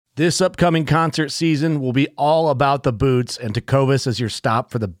This upcoming concert season will be all about the boots, and Tecovas is your stop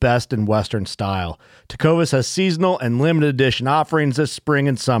for the best in Western style. Tecovas has seasonal and limited edition offerings this spring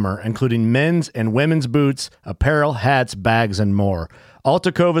and summer, including men's and women's boots, apparel, hats, bags, and more. All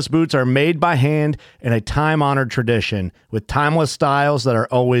Tecovas boots are made by hand in a time-honored tradition with timeless styles that are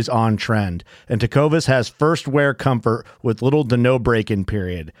always on trend. And Tecovas has first wear comfort with little to no break-in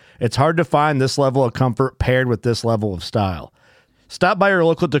period. It's hard to find this level of comfort paired with this level of style. Stop by your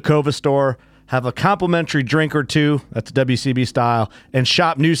local Tecovas store, have a complimentary drink or two, that's WCB style, and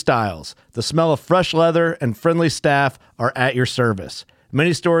shop new styles. The smell of fresh leather and friendly staff are at your service.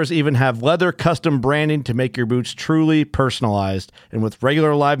 Many stores even have leather custom branding to make your boots truly personalized. And with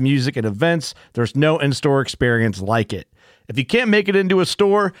regular live music and events, there's no in-store experience like it. If you can't make it into a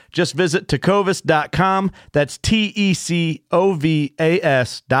store, just visit tecovas.com. That's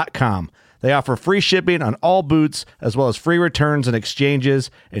TECOVAS.com. They offer free shipping on all boots, as well as free returns and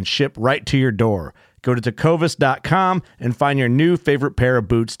exchanges, and ship right to your door. Go to tecovas.com and find your new favorite pair of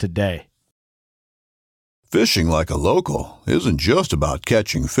boots today. Fishing like a local isn't just about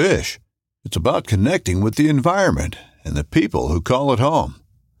catching fish. It's about connecting with the environment and the people who call it home.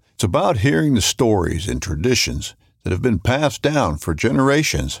 It's about hearing the stories and traditions that have been passed down for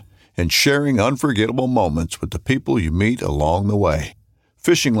generations and sharing unforgettable moments with the people you meet along the way.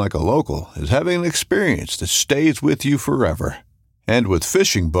 Fishing like a local is having an experience that stays with you forever. And with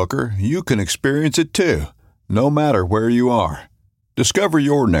Fishing Booker, you can experience it too, no matter where you are. Discover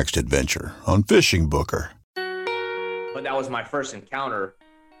your next adventure on Fishing Booker. But that was my first encounter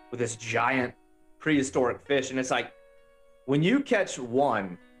with this giant prehistoric fish. And it's like, when you catch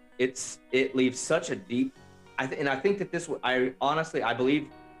one, it leaves such a deep, and I think that I believe,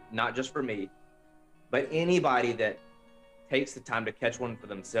 not just for me, but anybody that takes the time to catch one for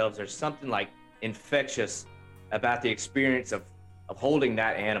themselves, there's something like infectious about the experience of holding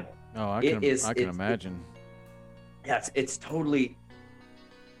that animal. Oh, I can imagine. It's totally,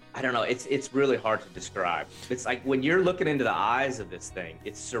 I don't know, it's really hard to describe. It's like when you're looking into the eyes of this thing,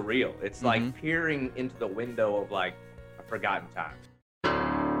 it's surreal. It's like peering into the window of like a forgotten time.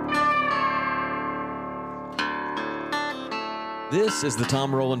 This is the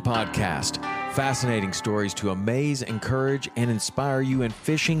Tom Rowland Podcast. Fascinating stories to amaze, encourage, and inspire you in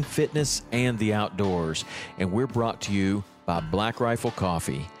fishing, fitness, and the outdoors. And we're brought to you by Black Rifle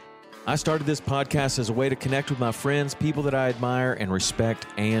Coffee. I started this podcast as a way to connect with my friends, people that I admire and respect,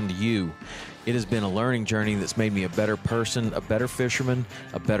 and you. It has been a learning journey that's made me a better person, a better fisherman,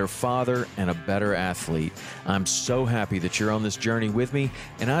 a better father, and a better athlete. I'm so happy that you're on this journey with me,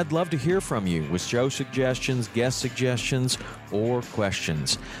 and I'd love to hear from you with show suggestions, guest suggestions, or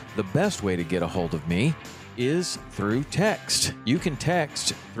questions. The best way to get a hold of me is through text. You can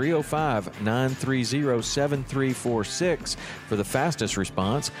text 305-930-7346 for the fastest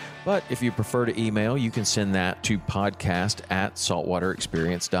response, but if you prefer to email, you can send that to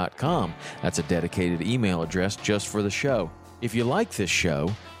podcast@saltwaterexperience.com. That's a dedicated email address just for the show. If you like this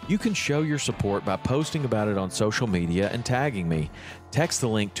show, you can show your support by posting about it on social media and tagging me. Text the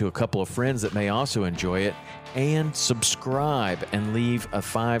link to a couple of friends that may also enjoy it, and subscribe and leave a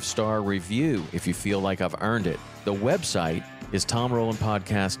 5-star review if you feel like I've earned it. The website is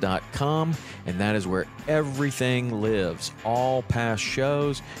TomRowlandPodcast.com, and that is where everything lives. All past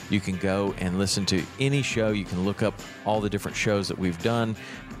shows, you can go and listen to any show. You can look up all the different shows that we've done,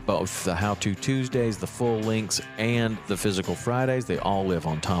 both the How To Tuesdays, the full links, and the physical Fridays. They all live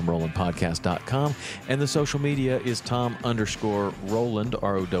on TomRowlandPodcast.com. And the social media is Tom_Rowland,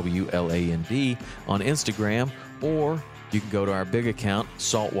 ROWLAND, on Instagram, or you can go to our big account,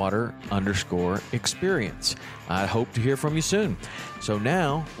 Saltwater_Experience. I hope to hear from you soon. So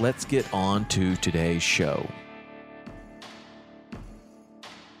now, let's get on to today's show.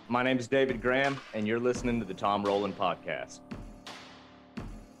 My name is David Graham, and you're listening to the Tom Rowland Podcast.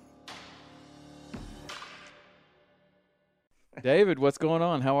 David, what's going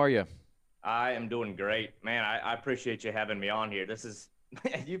on? How are you? I am doing great. Man, I appreciate you having me on here.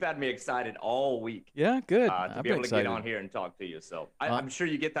 You've had me excited all week. Yeah, good. To be able to get on here and talk to you. So I'm sure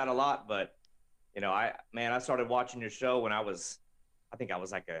you get that a lot, but I started watching your show when I think I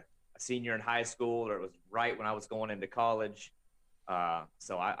was like a senior in high school, or it was right when I was going into college.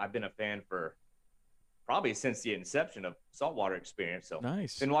 So I've been a fan for probably since the inception of Saltwater Experience. So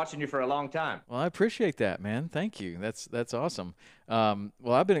nice. Been watching you for a long time. Well, I appreciate that, man. Thank you. That's awesome. Well,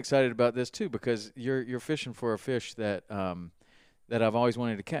 I've been excited about this too, because you're fishing for a fish that that I've always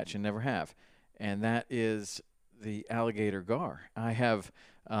wanted to catch and never have, and that is the alligator gar. I have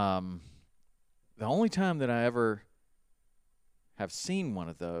the only time that I ever have seen one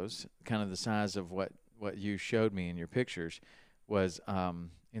of those, kind of the size of what you showed me in your pictures, was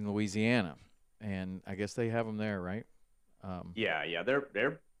in Louisiana, and I guess they have them there, right? Yeah,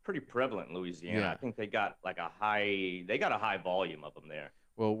 they're pretty prevalent in Louisiana. Yeah. I think they got a high volume of them there.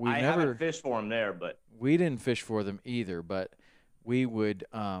 Well, I haven't fished for them there, but we didn't fish for them either. But we would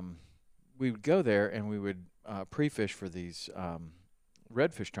go there and we would pre-fish for these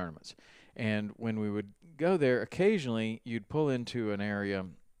redfish tournaments. And when we would go there, occasionally you'd pull into an area,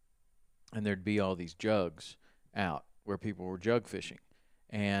 and there'd be all these jugs out where people were jug fishing,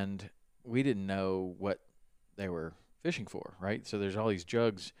 and we didn't know what they were fishing for, right? So there's all these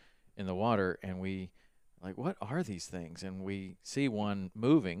jugs in the water, and we like, what are these things? And we see one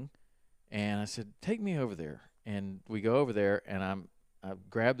moving, and I said, take me over there. And we go over there, and I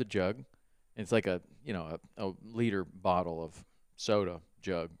grab the jug, and it's like a liter bottle of soda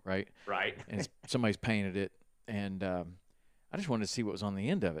jug, right? Right. And somebody's painted it, and I just wanted to see what was on the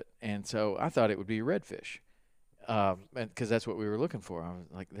end of it, and so I thought it would be a redfish, because that's what we were looking for. I was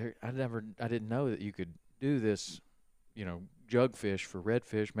like, I didn't know that you could do this, jug fish for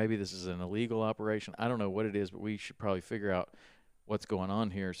redfish. Maybe this is an illegal operation. I don't know what it is, but we should probably figure out what's going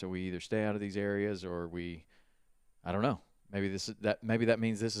on here, so we either stay out of these areas or I don't know. Maybe that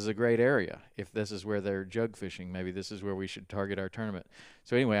means this is a great area. If this is where they're jug fishing, maybe this is where we should target our tournament.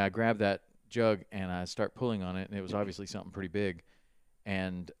 So anyway, I grabbed that jug and I start pulling on it, and it was obviously something pretty big.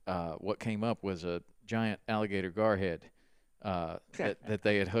 And what came up was a giant alligator garhead that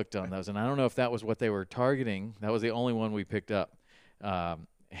they had hooked on those. And I don't know if that was what they were targeting. That was the only one we picked up.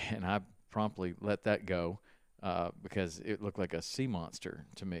 And I promptly let that go because it looked like a sea monster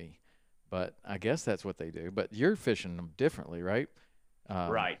to me. But I guess that's what they do. But you're fishing them differently, right?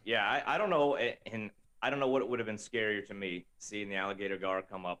 Right. Yeah. I don't know. And I don't know what it would have been scarier to me, seeing the alligator gar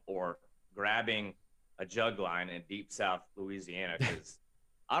come up or grabbing a jug line in deep South Louisiana. Because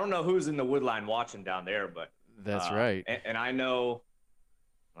I don't know who's in the wood line watching down there, but that's right. And I know,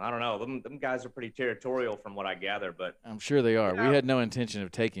 I don't know, them guys are pretty territorial from what I gather, but I'm sure they are. We had no intention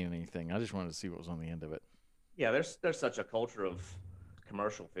of taking anything. I just wanted to see what was on the end of it. Yeah, there's such a culture of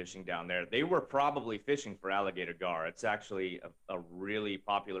commercial fishing down there. They were probably fishing for alligator gar. It's actually a really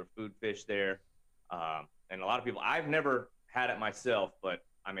popular food fish there. And a lot of people, I've never had it myself, but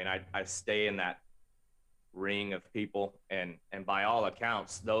I mean, I stay in that ring of people, and by all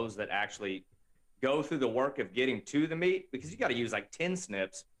accounts, those that actually go through the work of getting to the meat, because you got to use like 10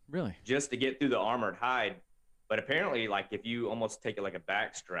 snips really just to get through the armored hide. But apparently, like if you almost take it like a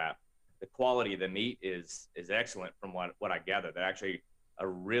back strap, the quality of the meat is excellent from what I gather. They're actually a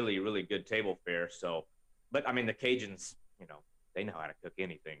really, really good table fare. So, but I mean, the Cajuns, they know how to cook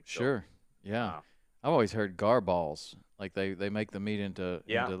anything. So, sure. Yeah. I've always heard gar balls. Like they make the meat into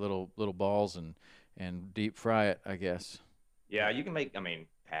little balls and deep fry it, I guess. Yeah, you can make,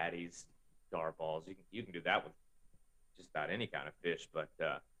 patties, gar balls. You can do that with just about any kind of fish. But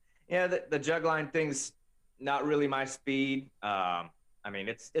yeah, the jug line thing's not really my speed.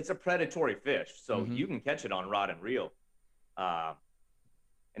 It's a predatory fish, so you can catch it on rod and reel.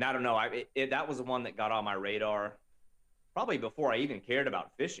 And I don't know, that was the one that got on my radar probably before I even cared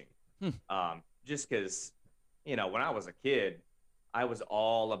about fishing. Just because, when I was a kid, I was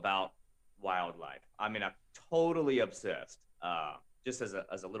all about wildlife. I'm totally obsessed. Just as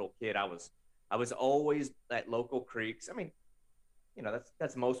a little kid, I was always at local creeks.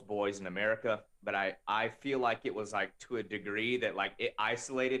 That's most boys in America, but I feel like it was like to a degree that like it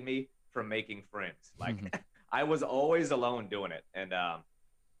isolated me from making friends. Like I was always alone doing it. And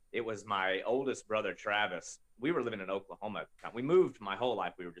it was my oldest brother, Travis. We were living in Oklahoma at the time. We moved my whole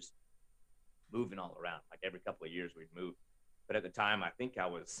life. We were just moving all around. Like every couple of years we'd move. But at the time, I think I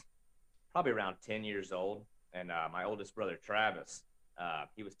was probably around 10 years old. And my oldest brother, Travis,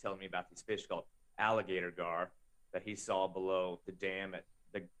 he was telling me about these fish called alligator gar that he saw below the dam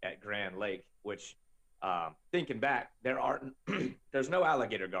at Grand Lake, which thinking back, there's no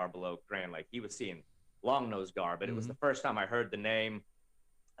alligator gar below Grand Lake. He was seeing longnose gar, but it was the first time I heard the name.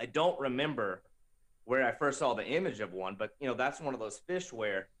 I don't remember where I first saw the image of one, but that's one of those fish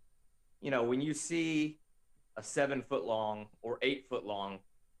where, when you see a 7-foot long or 8-foot long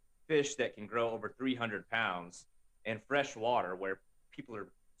fish that can grow over 300 pounds in fresh water where people are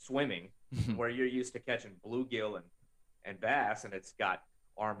swimming, where you're used to catching bluegill and bass, and it's got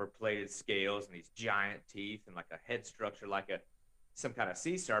armor-plated scales and these giant teeth and like a head structure like some kind of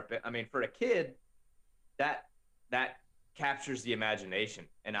sea serpent. For a kid, that captures the imagination.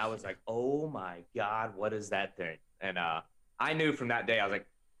 And I was like, oh my God, what is that thing? And I knew from that day, I was like,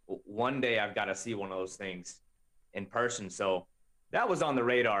 one day I've got to see one of those things in person. So that was on the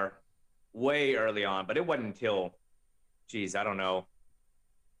radar way early on, but it wasn't until, I don't know,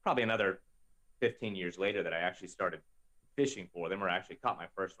 probably another 15 years later that I actually started fishing for them, or actually caught my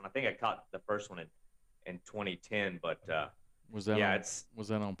first one. I think I caught the first one in 2010, but was that yeah, was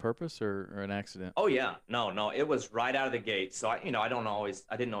that on purpose or an accident? Oh yeah, no, it was right out of the gate. So I didn't always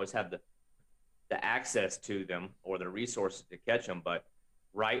have the access to them or the resources to catch them, but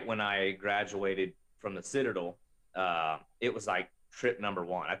right when I graduated from the Citadel, it was like trip number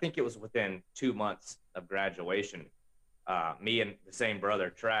one. I think it was within 2 months of graduation. Me and the same brother,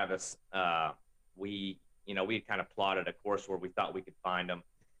 Travis, we kind of plotted a course where we thought we could find them,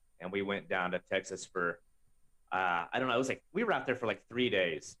 and we went down to Texas for I don't know. It was like we were out there for like 3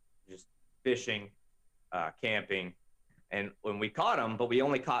 days, just fishing, camping, and when we caught them, but we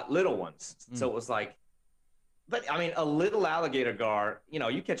only caught little ones. So it was like, but I mean, a little alligator gar,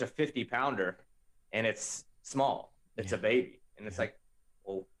 you catch a 50-pounder, and it's small. It's a baby, and it's like,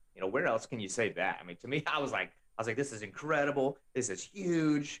 well, where else can you say that? I mean, to me, I was like, this is incredible. This is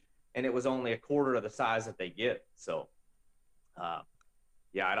huge, and it was only a quarter of the size that they get. So,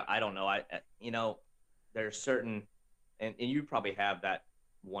 yeah, I don't know. There's certain, and you probably have that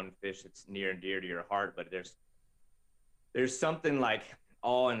one fish that's near and dear to your heart, but there's something like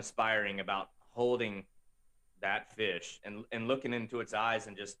awe-inspiring about holding that fish and looking into its eyes,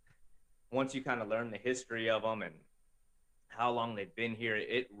 and just once you kind of learn the history of them and how long they've been here,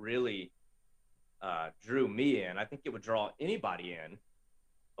 it really drew me in. I think it would draw anybody in,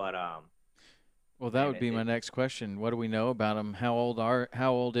 but well, that would be my next question. What do we know about them? How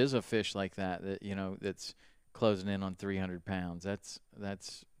old is a fish like that that's closing in on 300 pounds?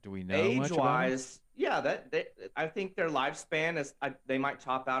 That's do we know much about age-wise? Yeah, I think their lifespan is they might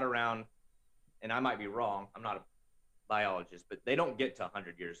top out around, and I might be wrong. I'm not a biologist, but they don't get to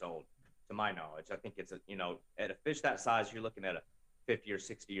 100 years old, to my knowledge. I think it's at a fish that size, you're looking at a 50 or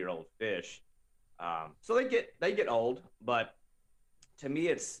 60-year-old fish. So they get old, but to me,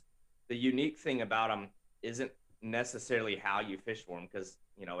 it's the unique thing about them isn't necessarily how you fish for them, because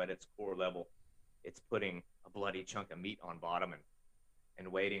at its core level, it's putting a bloody chunk of meat on bottom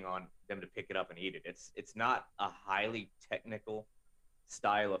and waiting on them to pick it up and eat it. It's not a highly technical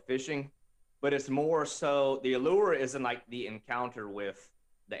style of fishing, but it's more so the allure isn't like the encounter with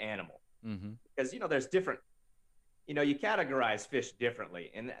the animal, because there's different. You categorize fish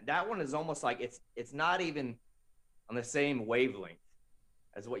differently, and that one is almost like it's not even on the same wavelength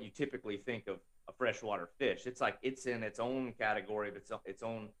as what you typically think of a freshwater fish. It's like it's in its own category of its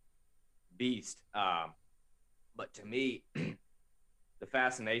own beast. But to me, the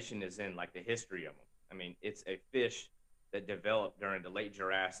fascination is in like the history of them. I mean, it's a fish that developed during the late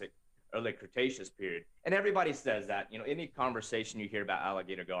Jurassic, early Cretaceous period, and everybody says that. Any conversation you hear about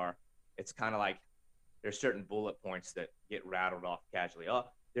alligator gar, it's kind of like there's certain bullet points that get rattled off casually. Oh,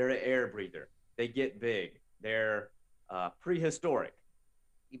 they're an air breather. They get big. They're prehistoric.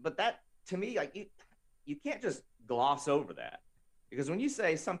 But that, to me, like you can't just gloss over that, because when you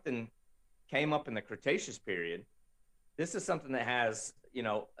say something came up in the Cretaceous period, this is something that has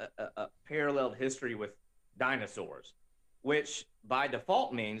a paralleled history with dinosaurs, which by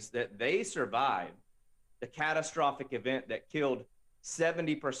default means that they survived the catastrophic event that killed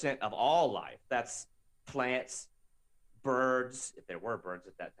 70% of all life. That's plants, birds, if there were birds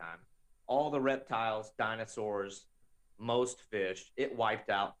at that time, all the reptiles, dinosaurs, most fish. It wiped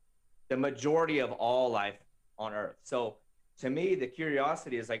out the majority of all life on Earth. So to me, the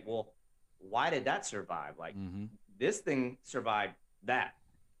curiosity is like, well, why did that survive? Like this thing survived that.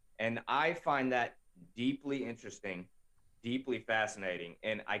 And I find that deeply interesting, deeply fascinating.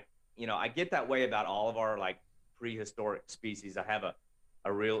 And I get that way about all of our like prehistoric species. I have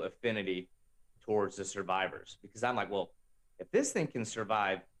a real affinity towards the survivors, because I'm like, well, if this thing can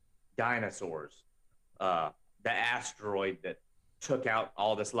survive dinosaurs, the asteroid that took out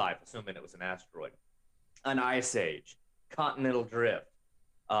all this life, assuming it was an asteroid, an ice age, continental drift,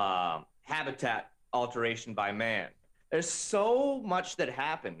 habitat alteration by man. There's so much that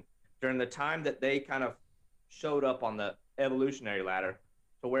happened during the time that they kind of showed up on the evolutionary ladder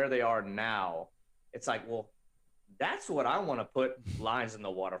to where they are now. It's like, well, that's what I want to put lines in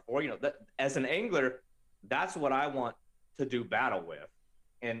the water for. As an angler, that's what I want to do battle with.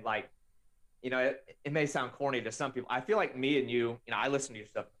 And like, it may sound corny to some people. I feel like me and you, I listen to your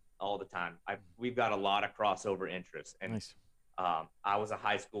stuff all the time. We've got a lot of crossover interests. And Nice. I was a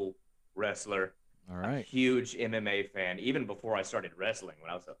high school wrestler, All right. a huge MMA fan, even before I started wrestling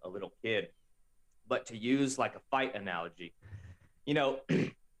when I was a little kid. But to use like a fight analogy,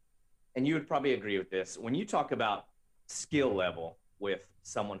 and you would probably agree with this, when you talk about skill level with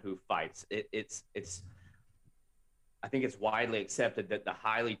someone who fights, it's I think it's widely accepted that the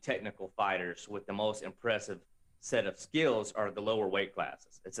highly technical fighters with the most impressive set of skills are the lower weight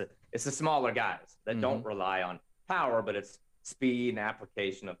classes. It's the smaller guys that don't rely on power, but it's speed and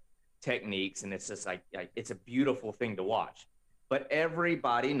application of techniques. And it's just like it's a beautiful thing to watch. But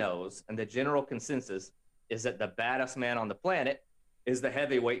everybody knows, and the general consensus is that the baddest man on the planet is the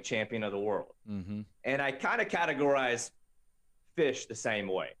heavyweight champion of the world. Mm-hmm. And I kind of categorize fish the same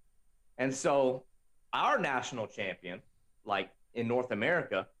way. And so our national champion, like in North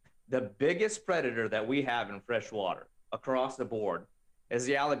America, the biggest predator that we have in freshwater across the board is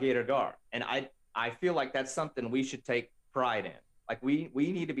the alligator gar. And I feel like that's something we should take pride in. Like we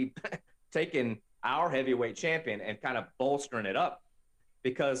need to be taking our heavyweight champion and kind of bolstering it up,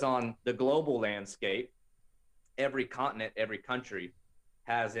 because on the global landscape, every continent, every country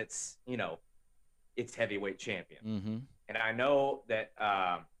has its, its heavyweight champion. Mm-hmm. And I know that,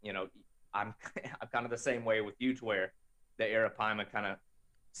 I'm kind of the same way with you, to where the Arapaima kind of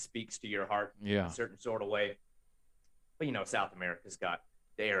speaks to your heart in a certain sort of way. But, South America's got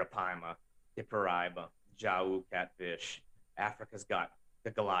the Arapaima, the Paraiba, Jau catfish. Africa's got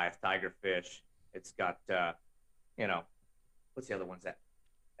the Goliath tigerfish. It's got, what's the other ones that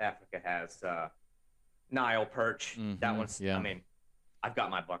Africa has? Nile perch. Mm-hmm. That one's, yeah. I mean, I've got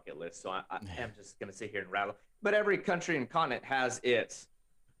my bucket list, so I'm just going to sit here and rattle. But every country and continent has its.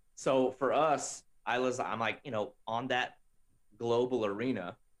 So for us, I'm like, on that global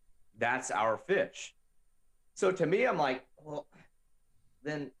arena, that's our fish. So to me, I'm like, well,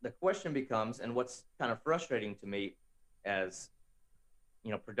 then the question becomes, and what's kind of frustrating to me as,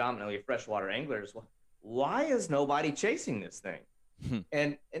 predominantly a freshwater angler is, well, why is nobody chasing this thing?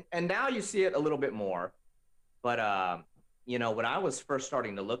 And now you see it a little bit more. But, when I was first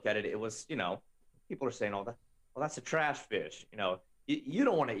starting to look at it, it was, people are saying, that's a trash fish. You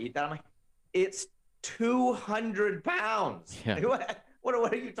don't want to eat that. I'm like, it's 200 pounds. Yeah. What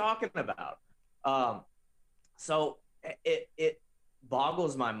are you talking about? So it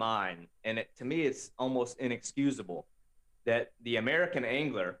boggles my mind. And to me, it's almost inexcusable that the American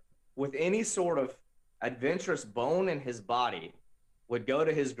angler, with any sort of adventurous bone in his body, would go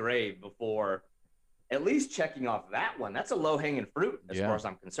to his grave before at least checking off that one. That's a low-hanging fruit as far as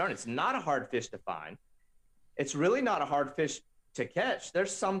I'm concerned. It's not a hard fish to find. It's really not a hard fish to catch.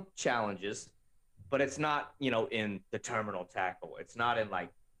 There's some challenges, but it's not, in the terminal tackle. It's not in like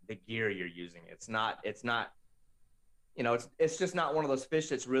the gear you're using. It's just not one of those fish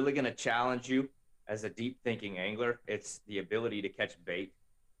that's really going to challenge you as a deep thinking angler. It's the ability to catch bait.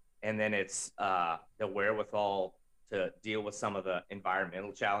 And then it's the wherewithal to deal with some of the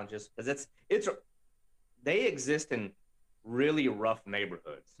environmental challenges, because they exist in really rough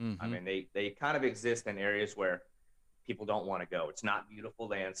neighborhoods. Mm-hmm. I mean, they kind of exist in areas where people don't want to go. It's not beautiful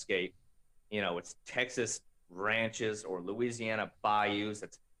landscape. It's Texas ranches or Louisiana bayous.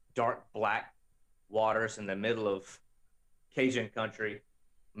 It's dark black waters in the middle of Cajun country,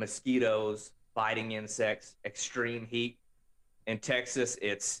 mosquitoes, biting insects, extreme heat. In Texas,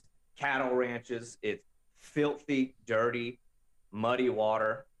 it's cattle ranches. It's filthy, dirty, muddy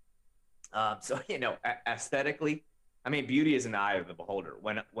water. So, aesthetically, I mean, beauty is in the eye of the beholder.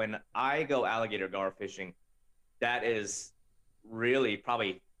 When I go alligator gar fishing, that is really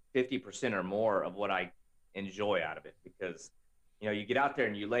probably 50% or more of what I enjoy out of it, because, you get out there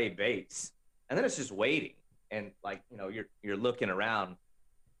and you lay baits, and then it's just waiting. And like, you're looking around,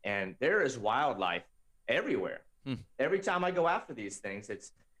 and there is wildlife everywhere. Every time I go after these things,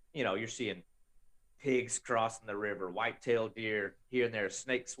 it's, you're seeing pigs crossing the river, white-tailed deer here and there,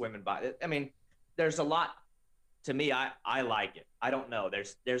 snakes swimming by. I mean, there's a lot. To me, I like it. I don't know.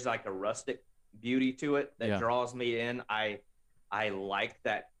 There's like a rustic beauty to it that draws me in. I like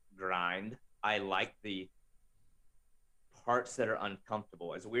that grind. I like the parts that are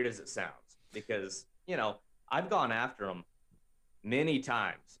uncomfortable, as weird as it sounds, because, I've gone after them many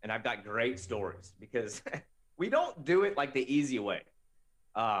times, and I've got great stories, because we don't do it like the easy way.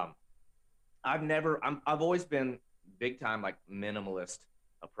 I've always been big time, like, minimalist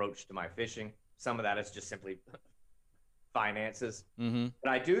approach to my fishing. Some of that is just simply finances, but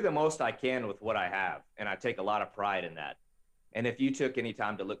I do the most I can with what I have, and I take a lot of pride in that. And if you took any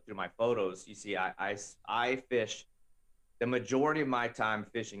time to look through my photos, you see I fish. The majority of my time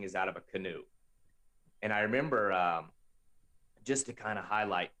fishing is out of a canoe. And I remember, just to kind of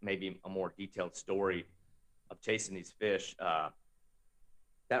highlight maybe a more detailed story of chasing these fish,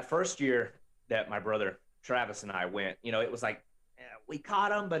 that first year that my brother Travis and I went, it was like, we caught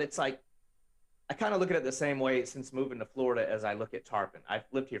them, but it's like, I kind of look at it the same way since moving to Florida as I look at tarpon. I've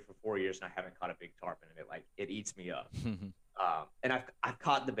lived here for 4 years, and I haven't caught a big tarpon, and it eats me up. And I've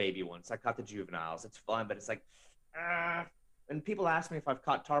caught the baby ones. I caught the juveniles. It's fun, but it's like, when people ask me if I've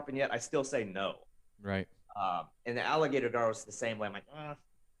caught tarpon yet, I still say no. Right. And the alligator gar was the same way. I'm like,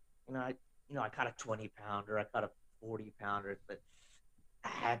 I caught a 20-pounder. I caught a 40 pounders, but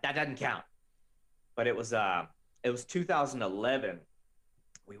that doesn't count. But it was 2011.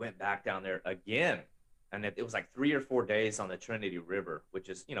 We went back down there again, and it was like 3 or 4 days on the Trinity River, which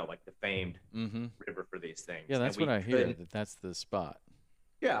is, like the famed river for these things. Yeah, that's and what I hear, that's the spot.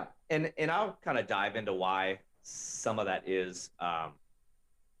 Yeah, and I'll kind of dive into why some of that is.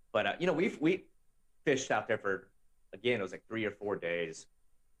 But we fished out there for, again, it was like 3 or 4 days,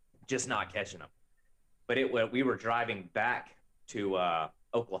 just not catching them. But we were driving back to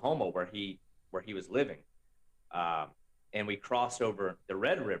Oklahoma where he was living, and we crossed over the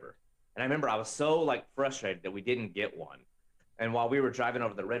Red River. And I remember I was so like frustrated that we didn't get one. And while we were driving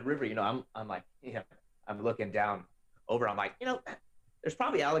over the Red River, I'm like, I'm looking down over. I'm like, there's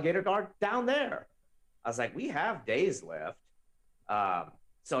probably alligator gar down there. I was like, we have days left.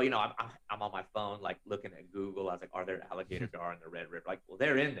 So, I'm on my phone, like looking at Google. I was like, are there alligator gar in the Red River? Like, well,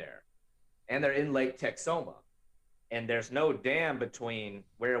 they're in there, and they're in Lake Texoma. And there's no dam between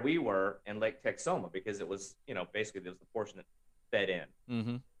where we were and Lake Texoma because it was, basically there was the portion that fed in.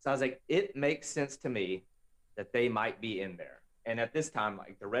 Mm-hmm. So I was like, it makes sense to me that they might be in there. And at this time,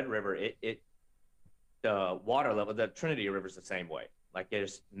 like the Red River, the water level, the Trinity River is the same way. Like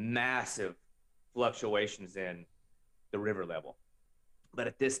there's massive fluctuations in the river level. But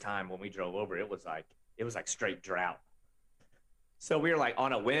at this time when we drove over, it was like straight drought. So we were like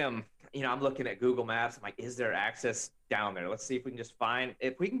on a whim, I'm looking at Google Maps. I'm like, is there access down there? Let's see if we can just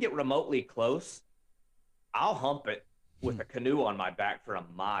if we can get remotely close, I'll hump it with a canoe on my back for a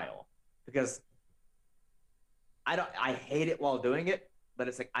mile, because I hate it while doing it, but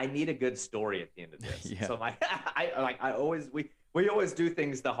it's like, I need a good story at the end of this. Yeah. So we always do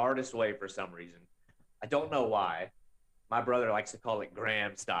things the hardest way for some reason. I don't know why. My brother likes to call it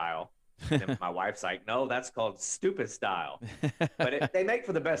Graham style. And then my wife's like, no, that's called stupid style. But they make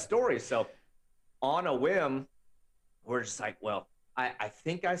for the best stories. So on a whim, we're just like, well, I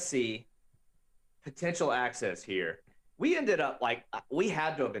think I see potential access here. We ended up like, we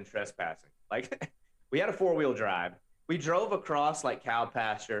had to have been trespassing. Like we had a 4-wheel drive. We drove across like cow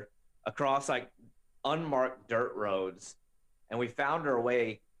pasture, across like unmarked dirt roads, and we found our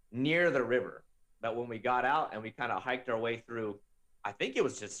way near the river. But when we got out and we kind of hiked our way through, I think it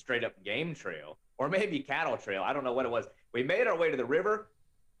was just straight up game trail or maybe cattle trail. I don't know what it was. We made our way to the river.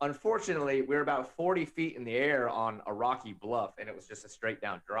 Unfortunately, we were about 40 feet in the air on a rocky bluff, and it was just a straight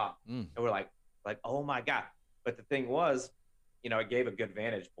down drop. And we're like, oh my God. But the thing was, it gave a good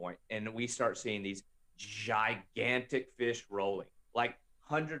vantage point, and we start seeing these gigantic fish rolling, like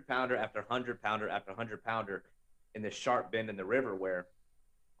 100-pounder after 100-pounder after 100-pounder in this sharp bend in the river where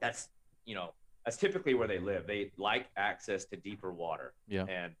that's typically where they live. They like access to deeper water. Yeah.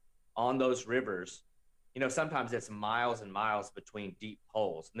 And on those rivers, sometimes it's miles and miles between deep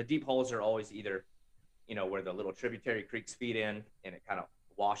holes. And the deep holes are always either, where the little tributary creeks feed in and it kind of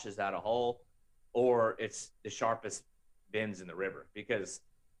washes out a hole, or it's the sharpest bends in the river, because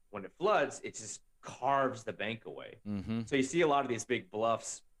when it floods, it just carves the bank away. Mm-hmm. So you see a lot of these big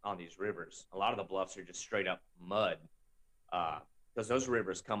bluffs on these rivers. A lot of the bluffs are just straight up mud. Because those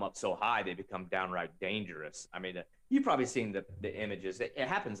rivers come up so high, they become downright dangerous. I mean, you've probably seen the images. It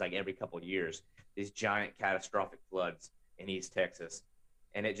happens like every couple of years, these giant catastrophic floods in East Texas.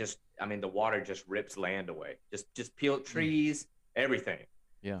 And the water just rips land away. Just peeled trees, everything.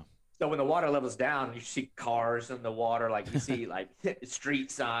 Yeah. So when the water level's down, you see cars in the water, like you see like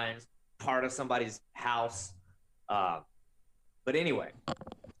street signs, part of somebody's house. But anyway,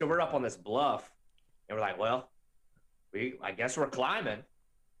 so we're up on this bluff, and we're like, well, I guess we're climbing.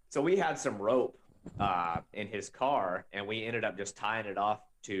 So we had some rope in his car, and we ended up just tying it off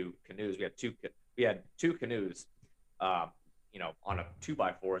to canoes. We had two canoes, on a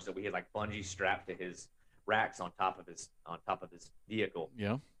 2x4s that we had like bungee strapped to his racks on top of his vehicle.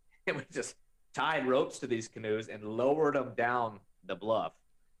 Yeah. And we just tied ropes to these canoes and lowered them down the bluff.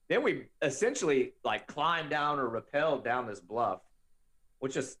 Then we essentially like climbed down or rappelled down this bluff,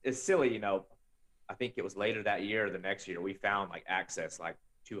 which is silly, I think it was later that year or the next year, we found like access like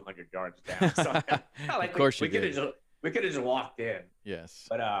 200 yards down. So like of course we could have just walked in. Yes.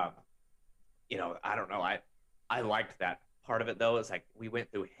 But I don't know. I liked that part of it though. It's like we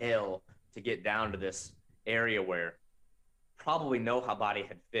went through hell to get down to this area where probably nobody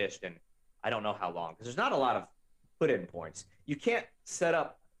had fished, and I don't know how long, because there's not a lot of put-in points. You can't set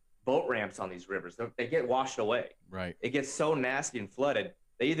up boat ramps on these rivers. They get washed away. Right. It gets so nasty and flooded.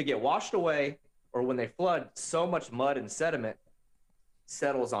 They either get washed away, or when they flood, so much mud and sediment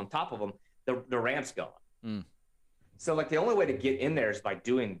settles on top of them, the ramp's gone. So like the only way to get in there is by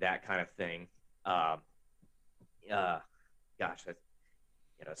doing that kind of thing.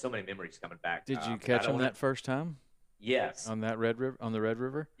 So many memories coming back. Did you catch them that first time? Yes. On that Red River, on the Red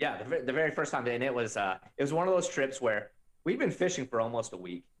River? Yeah, the very first time, and it was one of those trips where we'd been fishing for almost a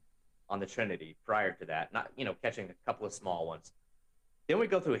week on the Trinity prior to that, not catching a couple of small ones. Then we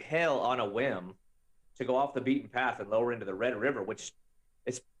go through hell on a whim to go off the beaten path and lower into the Red River, which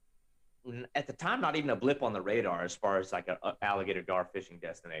is at the time not even a blip on the radar as far as like a alligator gar fishing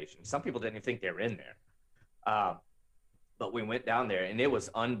destination. Some people didn't even think they were in there. But we went down there and it was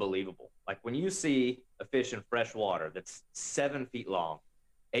unbelievable. Like when you see a fish in fresh water that's 7 feet long,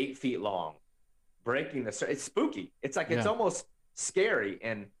 8 feet long, breaking it's spooky. It's like, it's almost scary.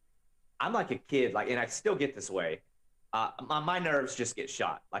 And I'm like a kid, and I still get this way. My nerves just get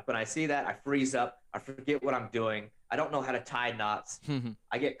shot. Like when I see that, I freeze up. I forget what I'm doing. I don't know how to tie knots.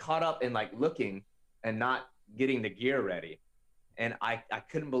 I get caught up in like looking and not getting the gear ready. And I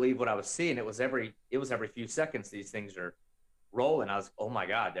couldn't believe what I was seeing. It was every few seconds these things are rolling. I was, oh my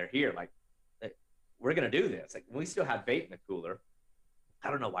God, they're here. Like, we're going to do this. Like, we still had bait in the cooler.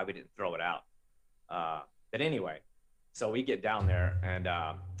 I don't know why we didn't throw it out. But anyway, so we get down there and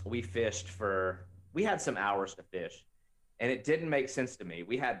we had some hours to fish. And it didn't make sense to me.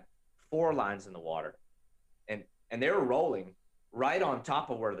 We had 4 lines in the water and they were rolling right on top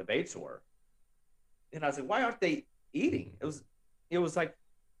of where the baits were. And I was like, why aren't they eating? It was like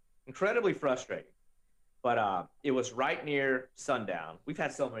incredibly frustrating. But it was right near sundown. We've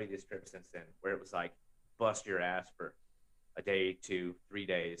had so many of these trips since then where it was like bust your ass for a day, 2, 3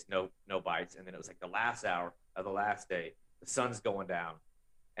 days, no bites. And then it was like the last hour of the last day, the sun's going down.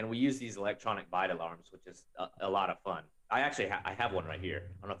 And we use these electronic bite alarms, which is a lot of fun. I actually I have one right here.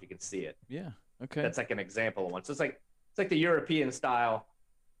 I don't know if you can see it. Yeah. Okay. That's like an example of one. So it's like the European style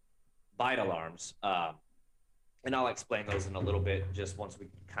bite alarms. And I'll explain those in a little bit, just once we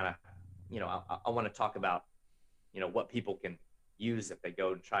kind of, I want to talk about, what people can use if they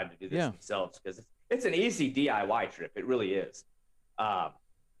go and try to do this themselves, because it's an easy DIY trip. It really is. But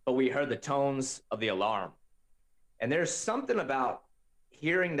we heard the tones of the alarm, and there's something about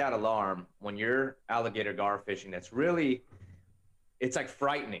hearing that alarm when you're alligator gar fishing that's really, it's like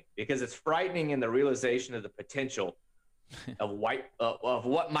frightening, because it's frightening in the realization of the potential of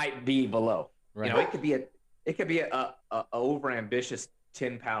what might be below. Right. It could be a overambitious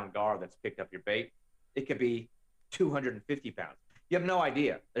 10-pound gar that's picked up your bait. It could be 250 pounds. You have no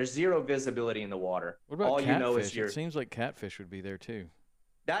idea. There's zero visibility in the water. What about all catfish? You know is it seems like catfish would be there too.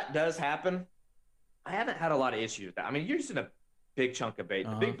 That does happen. I haven't had a lot of issues with that. I mean, you're using a big chunk of bait.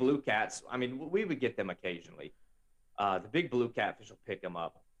 The big blue cats, I mean, we would get them occasionally. The big blue catfish will pick them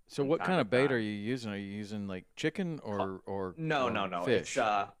up. So what kind of bait are you using? Are you using like chicken or no fish?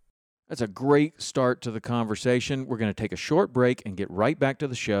 It's That's a great start to the conversation. We're going to take a short break and get right back to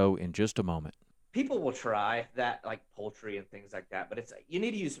the show in just a moment. People will try that, like poultry and things like that, but you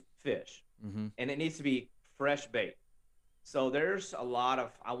need to use fish, and it needs to be fresh bait. So there's a lot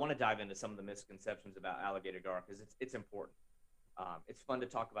of, I want to dive into some of the misconceptions about alligator gar, because it's important. It's fun to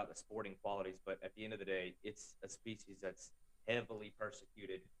talk about the sporting qualities, but at the end of the day, it's a species that's heavily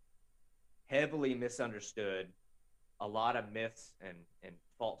persecuted, heavily misunderstood, a lot of myths and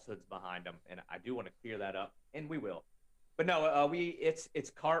falsehoods behind them, and I do want to clear that up, and we will. But no, it's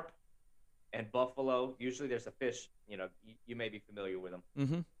carp and buffalo. Usually there's a fish, you may be familiar with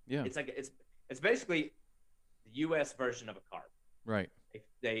them. Yeah. It's like it's basically the U.S. version of a carp. Right.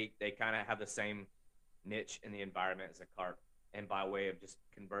 They kind of have the same niche in the environment as a carp, and by way of just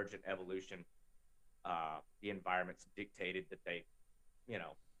convergent evolution, the environment's dictated that they,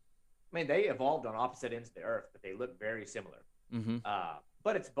 they evolved on opposite ends of the earth, but they look very similar.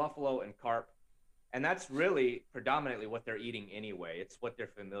 But it's buffalo and carp, and that's really predominantly what they're eating anyway. It's what they're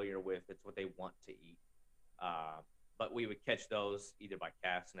familiar with. It's what they want to eat. But we would catch those either by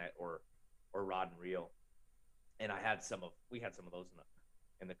cast net or rod and reel. And we had some of those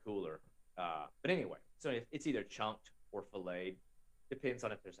in the cooler. But anyway, so it's either chunked or filleted. Depends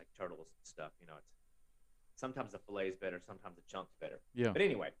on if there's like turtles and stuff. Sometimes the fillet is better, sometimes the chunk's better. Yeah. But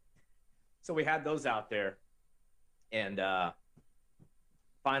anyway, so we had those out there, and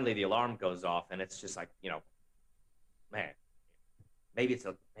finally the alarm goes off, and it's just like, man, maybe it's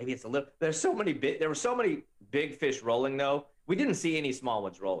a little. There were so many big fish rolling though. We didn't see any small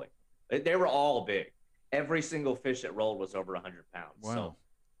ones rolling. They were all big. Every single fish that rolled was over 100 pounds. Wow.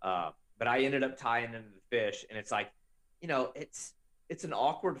 So, but I ended up tying into the fish, and it's like, it's an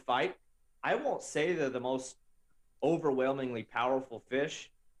awkward fight. I won't say they're the most overwhelmingly powerful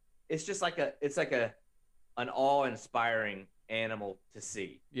fish. It's just like an awe-inspiring animal to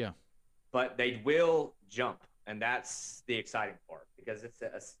see. Yeah. But they will jump, and that's the exciting part, because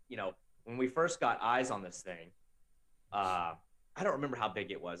it's when we first got eyes on this thing, I don't remember how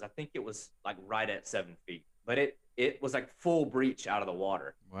big it was. I think it was like right at 7 feet. but it was like full breach out of the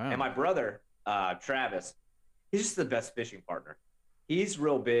water. Wow. And my brother, Travis, he's just the best fishing partner. He's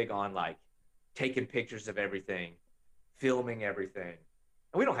real big on like taking pictures of everything, filming everything.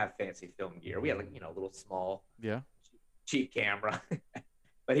 And we don't have fancy film gear. We had like, a little small, cheap camera.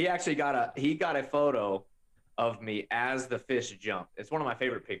 But he actually got a photo of me as the fish jumped. It's one of my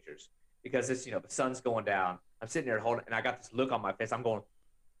favorite pictures because it's, the sun's going down. I'm sitting there holding, and I got this look on my face. I'm going,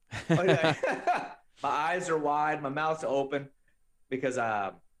 oh, yeah. My eyes are wide, my mouth's open because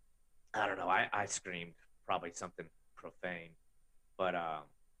I don't know. I screamed probably something profane, but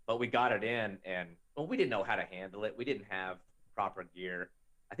we got it in, and we didn't know how to handle it. We didn't have proper gear.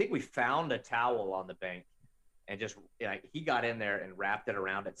 I think we found a towel on the bank, and just he got in there and wrapped it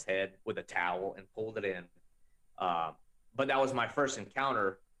around its head with a towel and pulled it in. But that was my first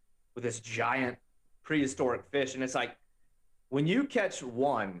encounter with this giant prehistoric fish, and it's like when you catch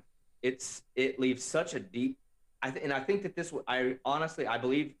one, it leaves such a deep. I think that I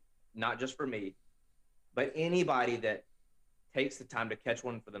believe not just for me, but anybody that takes the time to catch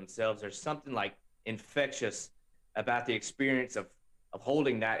one for themselves, there's something like infectious about the experience of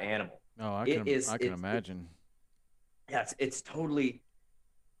holding that animal. Oh, I can imagine. It's totally.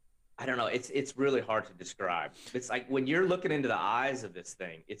 I don't know. It's really hard to describe. It's like when you're looking into the eyes of this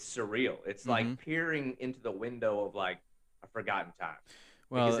thing, it's surreal. It's like peering into the window of like a forgotten time.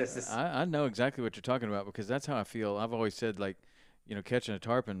 Well, I know exactly what you're talking about because that's how I feel. I've always said, like, catching a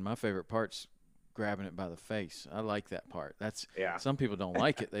tarpon, my favorite part's grabbing it by the face. I like that part. Some people don't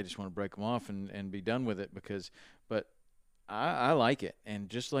like it. They just want to break them off and be done with it but I like it. And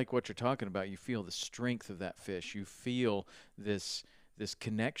just like what you're talking about, you feel the strength of that fish. You feel this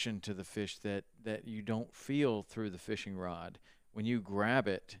connection to the fish that you don't feel through the fishing rod. When you grab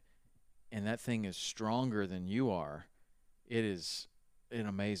it and that thing is stronger than you are, it is an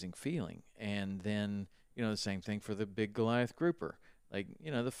amazing feeling. And then, the same thing for the big Goliath grouper. Like,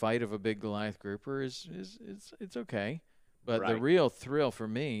 the fight of a big Goliath grouper it's okay. But the real thrill for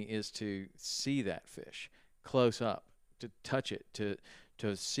me is to see that fish close up, to touch it,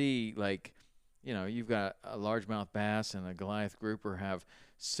 to see, like, you've got a largemouth bass and a Goliath grouper have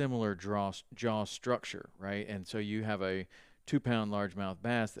similar jaw structure, right? And so you have a 2-pound largemouth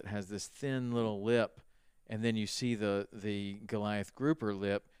bass that has this thin little lip, and then you see the Goliath grouper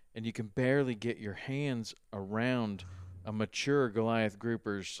lip, and you can barely get your hands around a mature Goliath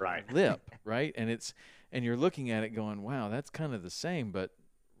grouper's lip, right? And you're looking at it going, wow, that's kind of the same, but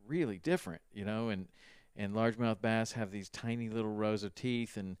really different, and largemouth bass have these tiny little rows of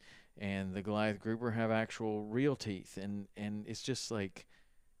teeth, and the Goliath grouper have actual real teeth, and it's just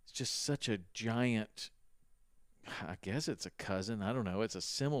such a giant. I guess it's a cousin. I don't know. It's a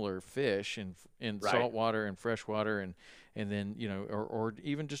similar fish in saltwater and freshwater, and then or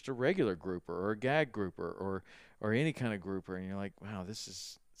even just a regular grouper or a gag grouper or any kind of grouper, and you're like, wow, this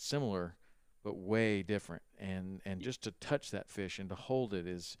is similar but way different, and just to touch that fish and to hold it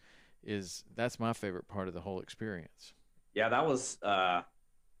is that's my favorite part of the whole experience. Yeah, that was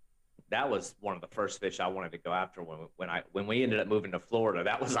one of the first fish I wanted to go after when we ended up moving to Florida.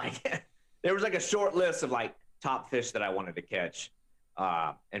 That was like there was like a short list of like top fish that I wanted to catch,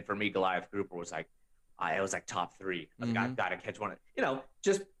 and for me, Goliath grouper was like it was like top 3. Like, I got to catch one.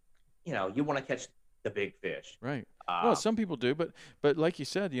 You want to catch the big fish, right? Well, some people do, but like you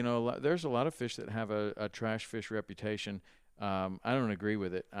said, there's a lot of fish that have a trash fish reputation. I don't agree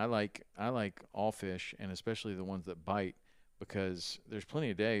with it. I like all fish, and especially the ones that bite, because there's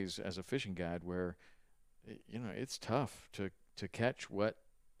plenty of days as a fishing guide where, it's tough to catch what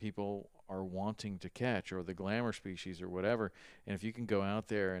people are wanting to catch, or the glamour species or whatever. And if you can go out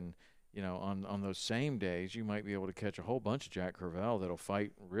there and, on those same days, you might be able to catch a whole bunch of Jack Crevalle that'll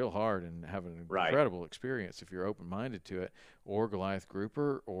fight real hard and have an incredible experience if you're open-minded to it, or Goliath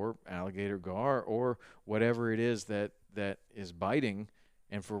grouper or alligator gar or whatever it is that is biting,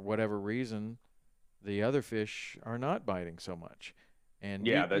 and for whatever reason the other fish are not biting so much. And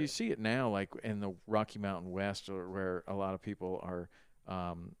you see it now, like in the Rocky Mountain West, where a lot of people are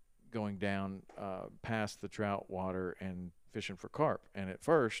going down past the trout water and fishing for carp. And at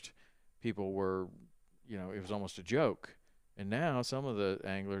first people were, it was almost a joke. And now some of the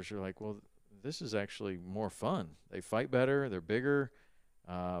anglers are like, well, this is actually more fun. They fight better. They're bigger.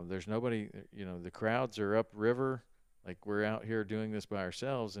 There's nobody, the crowds are upriver. Like, we're out here doing this by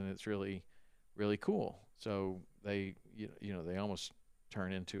ourselves, and it's really, really cool. So they, they almost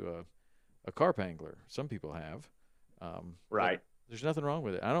turn into a carp angler. Some people have. There's nothing wrong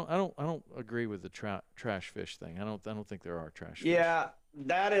with it. I don't agree with the trash fish thing. I don't think there are trash fish. Yeah,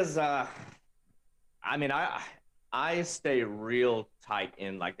 that is. I stay real tight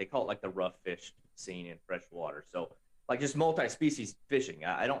in, like, they call it like the rough fish seen in freshwater. So like just multi-species fishing.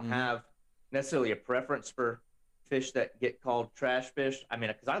 I don't have necessarily a preference for fish that get called trash fish. I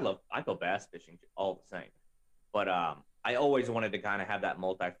mean, because I go bass fishing all the same, but I always wanted to kind of have that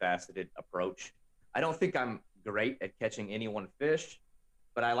multifaceted approach. I don't think I'm great at catching any one fish,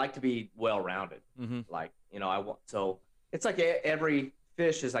 but I like to be well-rounded. Like, you know, so it's like every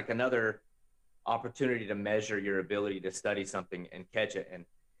fish is like another opportunity to measure your ability to study something and catch it.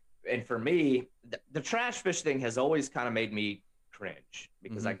 And for me, the trash fish thing has always kind of made me cringe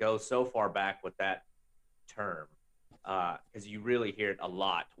because I go so far back with that term, because you really hear it a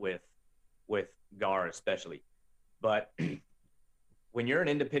lot with gar especially. But when you're an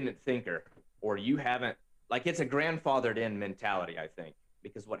independent thinker, or you haven't, like, it's a grandfathered in mentality, I think,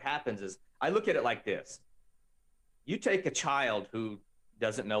 because what happens is, I look at it like this. You take a child who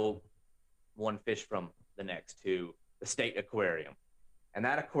doesn't know one fish from the next to the state aquarium, and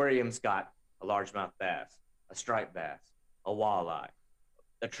that aquarium's got a largemouth bass, a striped bass, a walleye,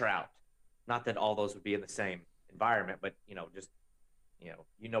 a trout. Not that all those would be in the same environment, but, you know, just, you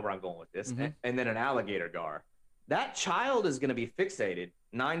know where I'm going with this. And then an alligator gar. That child is going to be fixated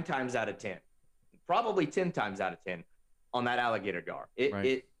 9 times out of 10, probably 10 times out of 10 on that alligator gar.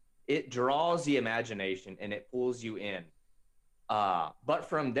 It draws the imagination and it pulls you in. But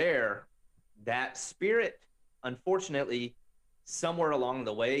from there, that spirit, unfortunately, somewhere along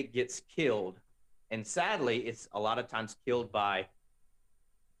the way gets killed. And sadly, it's a lot of times killed by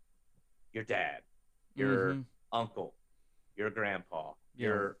your dad, your uncle, your grandpa,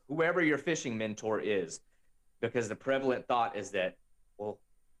 your whoever your fishing mentor is. Because the prevalent thought is that, well,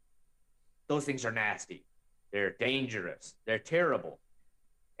 those things are nasty. They're dangerous. They're terrible.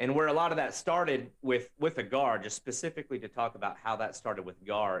 And where a lot of that started with a gar, just specifically to talk about how that started with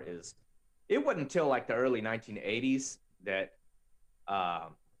gar, is it wasn't until like the early 1980s that,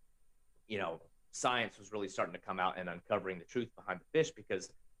 you know, science was really starting to come out and uncovering the truth behind the fish.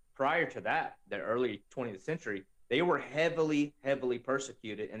 Because prior to that, the early 20th century, they were heavily, heavily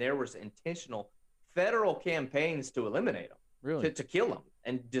persecuted, and there was intentional federal campaigns to eliminate them, really, to kill them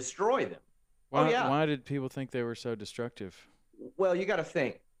and destroy them. Why did people think they were so destructive? Well, you got to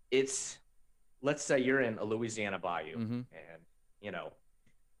think, let's say you're in a Louisiana bayou, and, you know,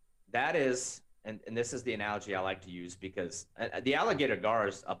 that is, and this is the analogy I like to use, because the alligator gar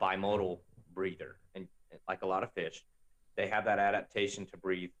is a bimodal breather, and like a lot of fish, they have that adaptation to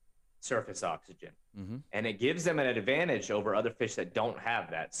breathe surface oxygen, and it gives them an advantage over other fish that don't have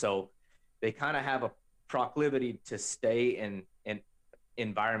that. So they kind of have a proclivity to stay in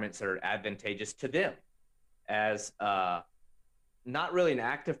environments that are advantageous to them as not really an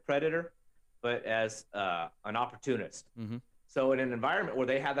active predator, but as an opportunist. So in an environment where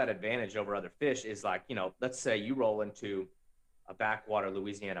they have that advantage over other fish is like, you know, let's say you roll into a backwater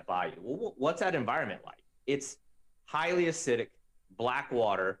Louisiana bayou. Well, what's that environment like? It's highly acidic, black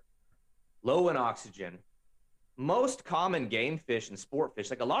water, low in oxygen. Most common game fish and sport fish,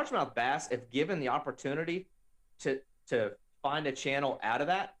 like a largemouth bass, if given the opportunity to find a channel out of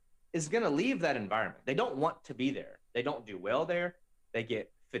that, is going to leave that environment. They don't want to be there. They don't do well there. They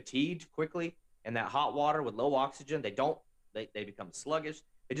get fatigued quickly in that hot water with low oxygen. They become sluggish.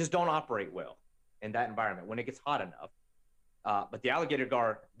 They just don't operate well in that environment when it gets hot enough. But the alligator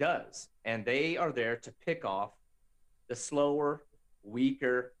gar does, and they are there to pick off the slower,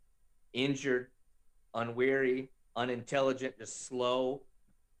 weaker, injured, unwary, unintelligent, just slow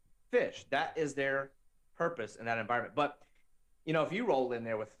fish. That is their purpose in that environment. But, you know, if you roll in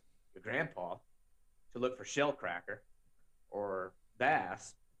there with your grandpa to look for shellcracker or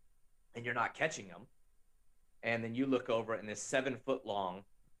bass and you're not catching them, and then you look over and this 7-foot long,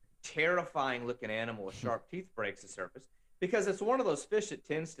 terrifying looking animal with sharp teeth breaks the surface, because it's one of those fish that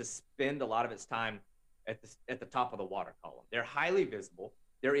tends to spend a lot of its time at the top of the water column. They're highly visible.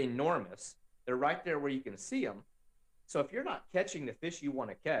 They're enormous. They're right there where you can see them. So if you're not catching the fish you want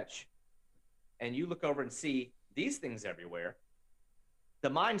to catch, and you look over and see these things everywhere, the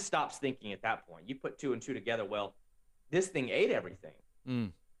mind stops thinking at that point. You put 2 and 2 together. Well, this thing ate everything.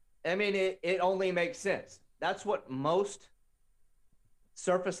 I mean, it only makes sense. That's what most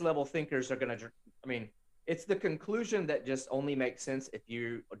surface level thinkers are going to, I mean, it's the conclusion that just only makes sense if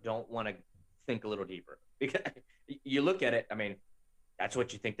you don't want to think a little deeper. Because you look at it, I mean, that's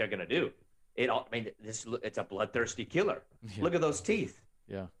what you think they're going to do. It's a bloodthirsty killer. Yeah. Look at those teeth.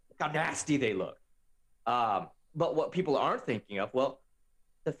 Yeah. Look how nasty they look. But what people aren't thinking of, well,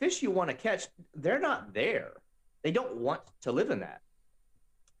 the fish you want to catch, they're not there. They don't want to live in that.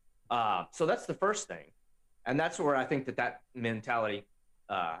 So that's the first thing. And that's where I think that mentality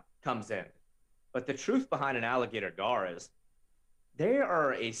comes in. But the truth behind an alligator gar is they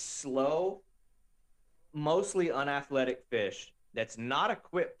are a slow, mostly unathletic fish that's not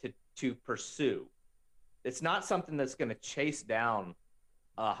equipped to pursue. It's not something that's going to chase down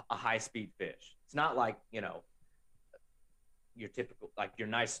a high-speed fish. It's not like, your typical, like your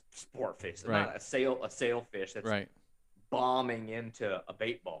nice sport fish. It's not a sailfish that's bombing into a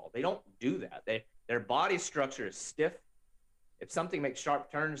bait ball. They don't do that. Their body structure is stiff. If something makes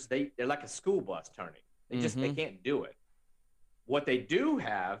sharp turns, they're like a school bus turning. They can't do it. What they do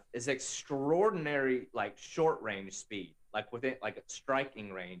have is extraordinary, like, short range speed, like within like a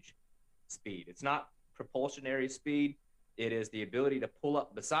striking range speed. It's not propulsionary speed. It is the ability to pull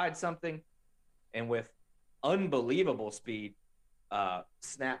up beside something and with unbelievable speed,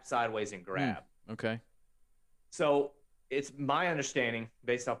 snap sideways and grab. Okay. So it's my understanding,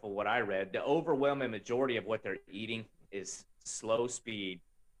 based off of what I read, the overwhelming majority of what they're eating is slow speed,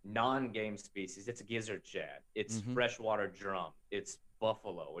 non-game species. It's a gizzard shad. It's freshwater drum. It's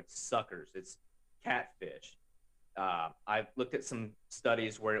buffalo. It's suckers. It's catfish. I've looked at some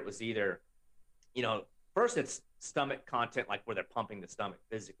studies where it was either, first it's stomach content, like where they're pumping the stomach,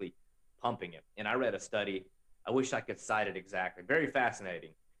 physically pumping it. And I read a study, I wish I could cite it exactly, very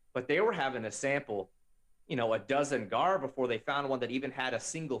fascinating, but they were having to sample, a dozen gar before they found one that even had a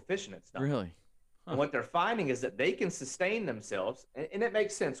single fish in its stomach. Really? And what they're finding is that they can sustain themselves, and it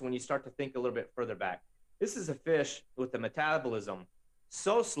makes sense when you start to think a little bit further back. This is a fish with the metabolism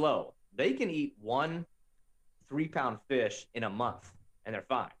so slow, they can eat 1 3-pound fish in a month, and they're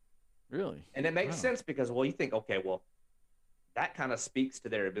fine. Really? And it makes sense because, you think, okay, well, that kind of speaks to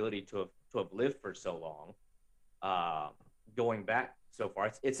their ability to have lived for so long, going back so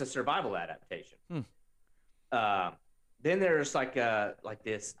far. It's a survival adaptation. Then there's like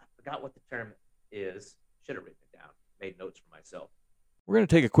this, I forgot what the term is. Should have written it down, made notes for myself. We're going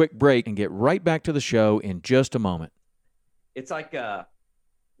to take a quick break and get right back to the show in just a moment. It's like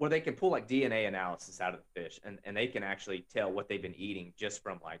where they can pull like DNA analysis out of the fish, and they can actually tell what they've been eating just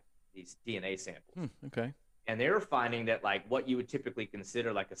from like these DNA samples. Okay. And they're finding that like what you would typically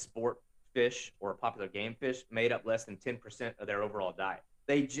consider like a sport fish or a popular game fish made up less than 10% of their overall diet.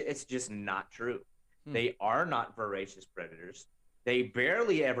 It's just not true. They are not voracious predators. They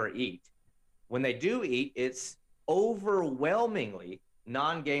barely ever eat. When they do eat, it's overwhelmingly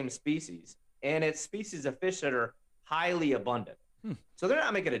non-game species, and it's species of fish that are highly abundant. So they're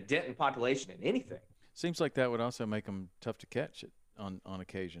not making a dent in population in anything. Seems like that would also make them tough to catch it on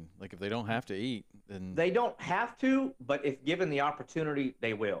occasion. Like if they don't have to eat, then they don't have to, but if given the opportunity,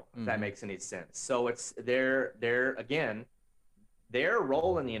 they will. If that makes any sense. So it's their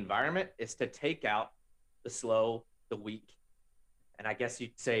role in the environment is to take out the slow, the weak, and I guess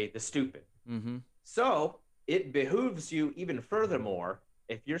you'd say the stupid. So it behooves you even furthermore,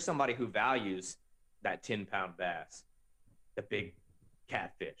 if you're somebody who values that 10-pound bass, the big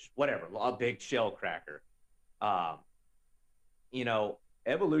catfish, whatever, a big shell cracker,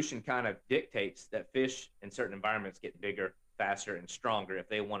 evolution kind of dictates that fish in certain environments get bigger, faster, and stronger if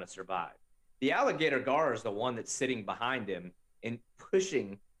they want to survive. The alligator gar is the one that's sitting behind him and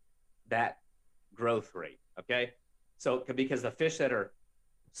pushing that growth rate, okay? So because the fish that are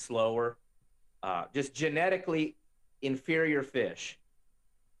slower, just genetically inferior fish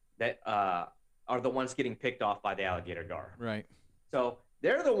that are the ones getting picked off by the alligator gar. Right. So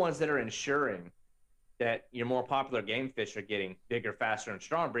they're the ones that are ensuring that your more popular game fish are getting bigger, faster, and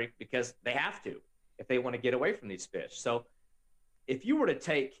stronger because they have to if they want to get away from these fish. So if you were to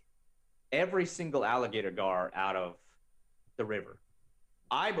take every single alligator gar out of the river,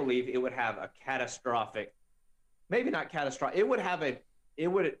 I believe it would have a catastrophic, maybe not catastrophic, it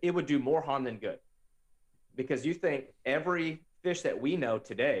would do more harm than good. Because you think every fish that we know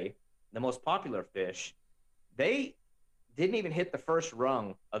today, the most popular fish, they didn't even hit the first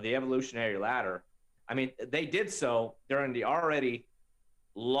rung of the evolutionary ladder. I mean, they did so during the already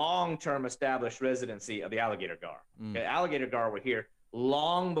long-term established residency of the alligator gar. Okay, alligator gar were here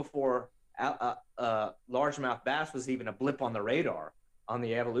long before largemouth bass was even a blip on the radar on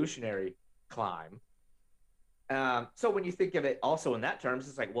the evolutionary climb. So when you think of it also in that terms,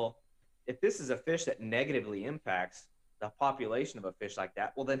 it's like, well, if this is a fish that negatively impacts the population of a fish like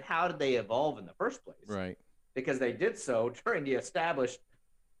that, well, then how did they evolve in the first place? Right. Because they did so during the established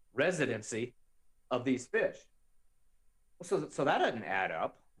residency of these fish. So that doesn't add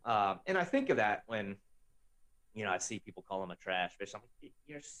up. And I think of that when, I see people call them a trash fish. I'm like,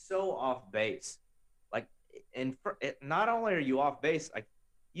 you're so off base. Like, and not only are you off base, like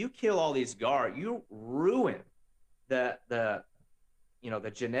you kill all these gar, you ruin the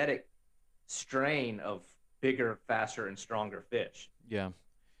genetic strain of bigger, faster, and stronger fish. Yeah.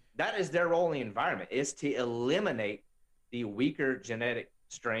 That is their role in the environment, is to eliminate the weaker genetic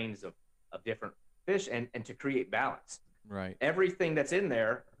strains of different fish and to create balance. Right. Everything that's in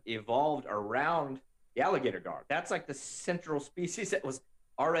there evolved around the alligator gar. That's like the central species that was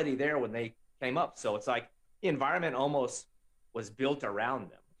already there when they came up. So it's like the environment almost was built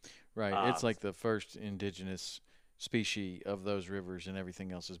around them. Right. It's like the first indigenous species of those rivers, and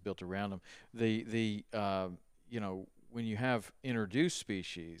everything else is built around them. The you know, when you have introduced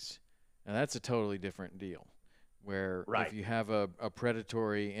species, and that's a totally different deal. Where Right. if you have a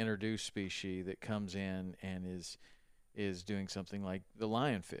predatory introduced species that comes in and is doing something like the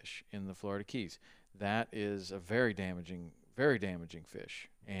lionfish in the Florida Keys, that is a very damaging fish,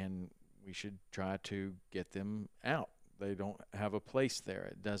 and we should try to get them out. They don't have a place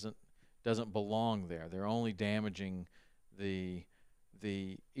there. It doesn't belong there. They're only damaging the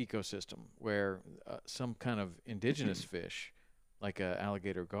ecosystem. Where some kind of indigenous fish, like a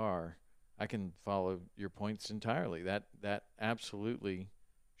alligator gar, I can follow your points entirely. That absolutely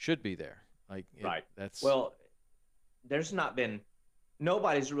should be there. Like Right. That's Well, there's not been,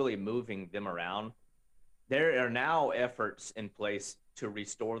 nobody's really moving them around. There are now efforts in place to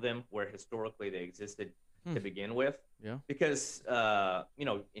restore them where historically they existed to begin with. Yeah. Because, you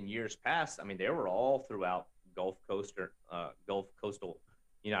know, in years past, I mean, they were all throughout Gulf coastal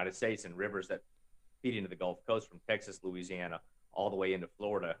United States and rivers that feed into the Gulf Coast from Texas, Louisiana, all the way into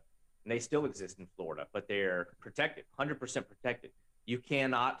Florida. And they still exist in Florida, but they're protected, 100% protected. You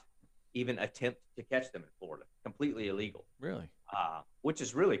cannot even attempt to catch them in Florida. Completely illegal. Really? Which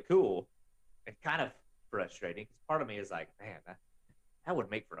is really cool and kind of frustrating. Because part of me is like, man, that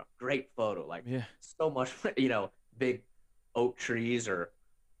would make for a great photo. Like, Yeah. so much, you know, big oak trees or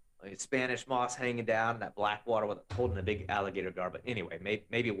Spanish moss hanging down, that black water with holding a big alligator gar. But anyway,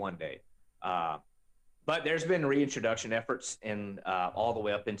 maybe one day. But there's been reintroduction efforts in all the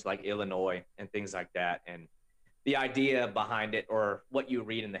way up into like Illinois and things like that. And the idea behind it, or what you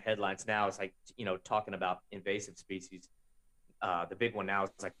read in the headlines now, is like, you know, talking about invasive species. The big one now is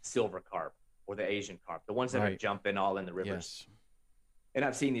like silver carp or the Asian carp, the ones that are Right. jumping all in the rivers. Yes. And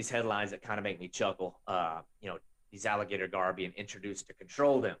I've seen these headlines that kind of make me chuckle. You know, these alligator gar being introduced to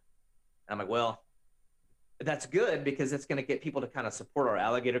control them. And I'm like, well, that's good because it's going to get people to kind of support our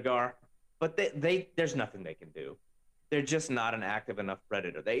alligator gar. But there's nothing they can do. They're just not an active enough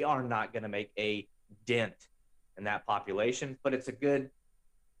predator. They are not going to make a dent in that population, but it's a good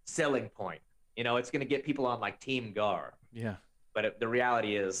selling point. You know, it's going to get people on like Team Gar. Yeah. But the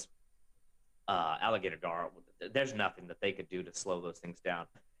reality is, alligator gar, there's nothing that they could do to slow those things down.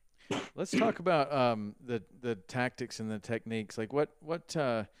 Let's talk about the tactics and the techniques. Like what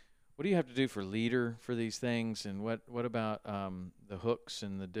do you have to do for leader for these things, and what about the hooks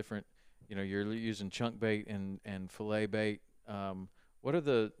and the different, you know, you're using chunk bait and fillet bait. What are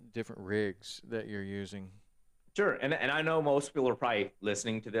the different rigs that you're using? Sure, and I know most people are probably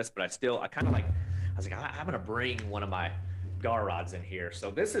listening to this, but I was like, I'm gonna bring one of my gar rods in here.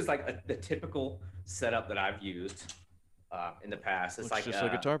 So this is like the typical setup that I've used in the past. It's Looks just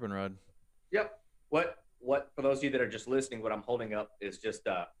like a tarpon rod. Yep. What for those of you that are just listening, what I'm holding up is just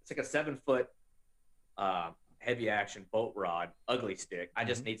it's like a 7-foot heavy action boat rod, ugly stick. I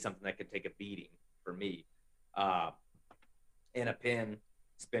just need something that could take a beating for me. And a pin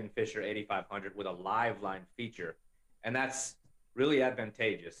Spin Fisher 8500 with a live line feature, and that's really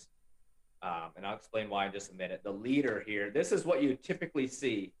advantageous. And I'll explain why in just a minute. The leader here, this is what you typically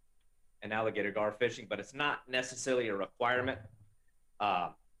see in alligator gar fishing, but it's not necessarily a requirement.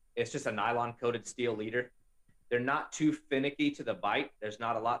 It's just a nylon coated steel leader. They're not too finicky to the bite. There's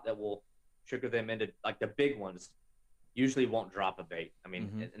not a lot that will trigger them into, like the big ones usually won't drop a bait. I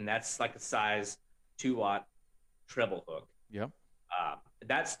mean, and that's like a size 2-aught treble hook. Yep.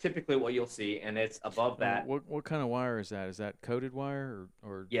 That's typically what you'll see, and it's above that. What kind of wire is that? Is that coated wire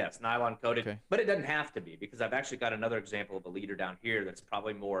or? Yes, nylon coated, Okay. but it doesn't have to be, because I've actually got another example of a leader down here that's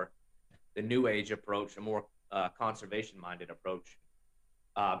probably more the new age approach, a more conservation minded approach.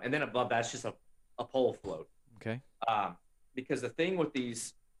 And then above that's just a pole float. Okay. Because the thing with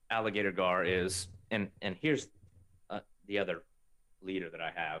these alligator gar is, and here's the other leader that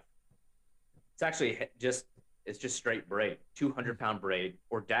I have. It's actually just straight braid, 200-pound braid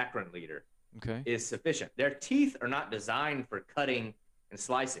or Dacron leader Okay. is sufficient. Their teeth are not designed for cutting and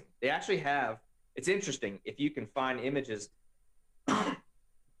slicing. They actually have, it's interesting, if you can find images, I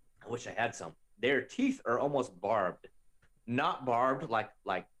wish I had some. Their teeth are almost barbed. Not barbed like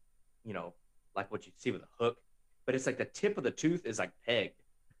you know, like what you see with a hook, but it's like the tip of the tooth is like pegged.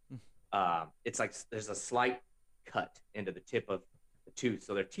 It's like there's a slight cut into the tip of the tooth.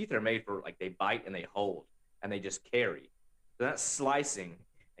 So their teeth are made for, like, they bite and they hold and they just carry. So that's slicing,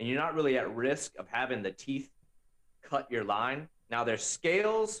 and you're not really at risk of having the teeth cut your line. Now there's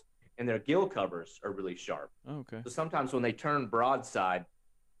scales and their gill covers are really sharp. Oh, okay. So sometimes when they turn broadside,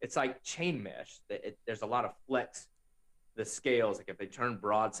 it's like chain mesh. There's a lot of flex. The scales, like if they turn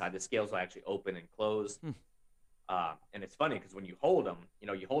broadside, the scales will actually open and close. And it's funny because when you hold them,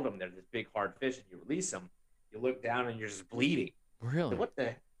 they're this big hard fish, and you release them, you look down and you're just bleeding. Really? What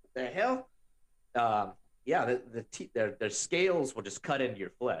the hell? Yeah, their scales will just cut into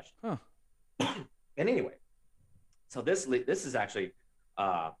your flesh. Huh. And anyway, so this is actually,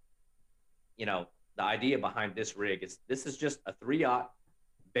 the idea behind this rig is this is just a 3/0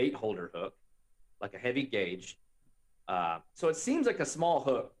 bait holder hook, like a heavy gauge. So it seems like a small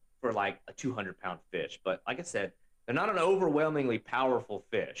hook for like a 200-pound fish, but like I said, they're not an overwhelmingly powerful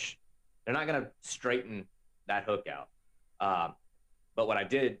fish. They're not going to straighten that hook out. But what I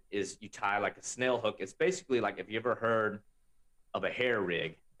did is you tie like a snail hook. It's basically like if you ever heard of a hair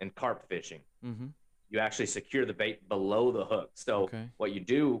rig in carp fishing, you actually secure the bait below the hook. So what you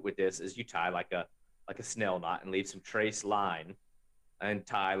do with this is you tie like a snail knot and leave some trace line and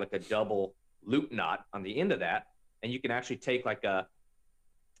tie like a double loop knot on the end of that. And you can actually take like a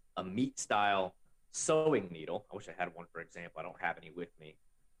meat style sewing needle. I wish I had one, for example. I don't have any with me.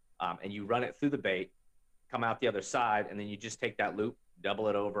 And you run it through the bait, come out the other side, and then you just take that loop, double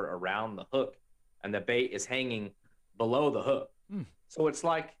it over around the hook, and the bait is hanging below the hook. So it's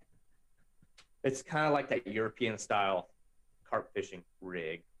kind of like that European style carp fishing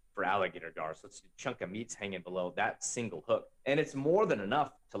rig for alligator gar. So it's a chunk of meat's hanging below that single hook, and it's more than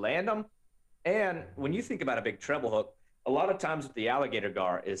enough to land them. And when you think about a big treble hook, a lot of times with the alligator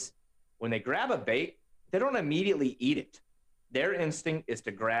gar is when they grab a bait, they don't immediately eat it. Their instinct is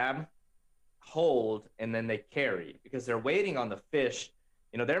to grab, hold, and then they carry because they're waiting on the fish.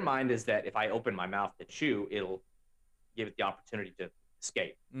 Their mind is that if I open my mouth to chew, it'll give it the opportunity to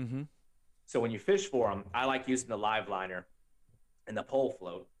escape. So when you fish for them, I like using the live liner and the pole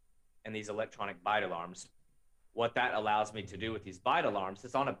float and these electronic bite alarms. What that allows me to do with these bite alarms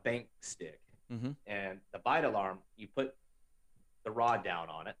is on a bank stick. And the bite alarm, you put the rod down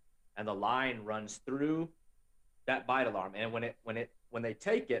on it, and the line runs through that bite alarm. And when they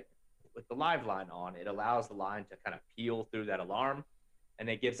take it with the live line on, it allows the line to kind of peel through that alarm, and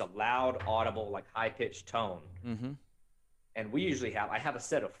it gives a loud, audible, like high-pitched tone. And I have a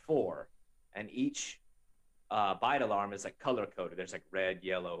set of 4, and each bite alarm is like color-coded. There's like red,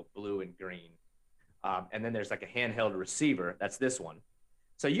 yellow, blue, and green. And then there's like a handheld receiver. That's this one.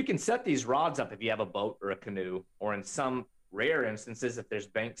 So you can set these rods up if you have a boat or a canoe, or in some rare instances, if there's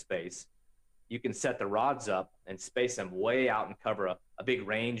bank space, you can set the rods up and space them way out and cover a big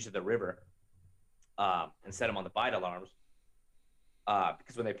range of the river, and set them on the bite alarms.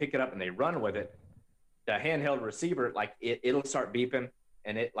 Because when they pick it up and they run with it, the handheld receiver, like it'll start beeping,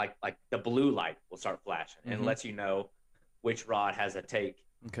 and it like the blue light will start flashing and lets you know which rod has a take.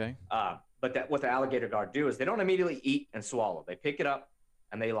 But what the alligator gar do is they don't immediately eat and swallow. They pick it up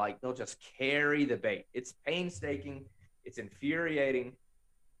and they'll just carry the bait. It's painstaking. It's infuriating.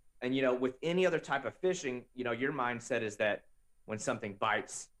 And, with any other type of fishing, your mindset is that when something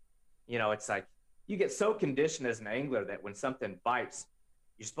bites, it's like you get so conditioned as an angler that when something bites,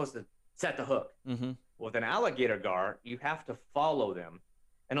 you're supposed to set the hook. With an alligator gar, you have to follow them.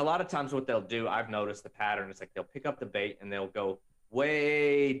 And a lot of times what they'll do, I've noticed the pattern, is like they'll pick up the bait and they'll go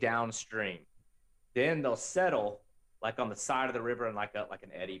way downstream. Then they'll settle like on the side of the river in like an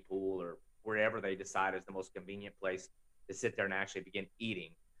eddy pool or wherever they decide is the most convenient place to sit there and actually begin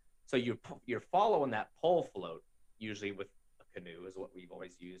eating. So you're following that pole float, usually with a canoe is what we've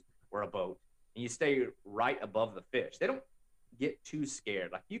always used, or a boat, and you stay right above the fish. They don't get too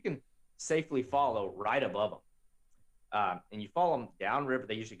scared. Like you can safely follow right above them. And you follow them downriver.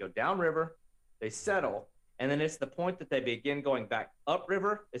 They usually go downriver, they settle, and then it's the point that they begin going back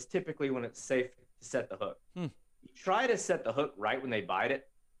upriver is typically when it's safe to set the hook. You try to set the hook right when they bite it,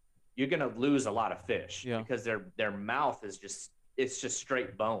 you're going to lose a lot of fish because their mouth is just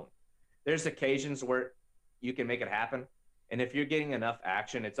straight bone. There's occasions where you can make it happen. And if you're getting enough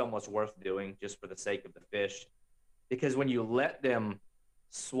action, it's almost worth doing just for the sake of the fish. Because when you let them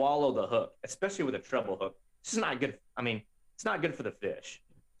swallow the hook, especially with a treble hook, it's not good. I mean, it's not good for the fish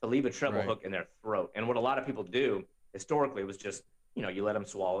to leave a treble hook in their throat. And what a lot of people do historically was just, you let them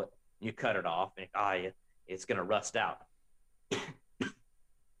swallow it, you cut it off, and it's going to rust out.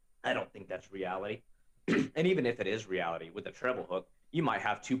 I don't think that's reality. And even if it is reality with a treble hook, you might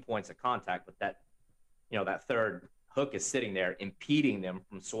have 2 points of contact, but that third hook is sitting there impeding them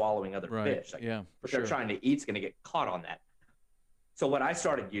from swallowing other fish. What they're trying to eat is going to get caught on that. So what I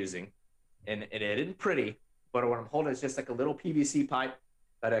started using, and it isn't pretty, but what I'm holding is just like a little PVC pipe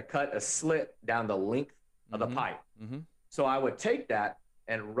that I cut a slit down the length of the pipe. So I would take that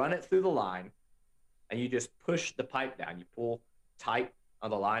and run it through the line, and you just push the pipe down. You pull tight on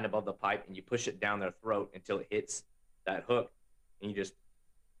the line above the pipe, and you push it down their throat until it hits that hook, and you just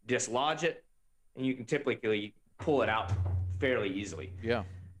dislodge it, and you can typically pull it out fairly easily. Yeah.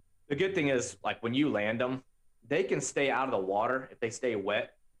 The good thing is, like, when you land them, they can stay out of the water if they stay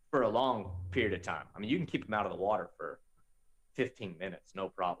wet for a long period of time. I mean, you can keep them out of the water for 15 minutes, no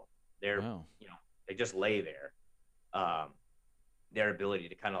problem. They're, Wow. they just lay there. Their ability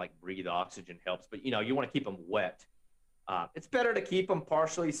to kind of like breathe oxygen helps, but you want to keep them wet. It's better to keep them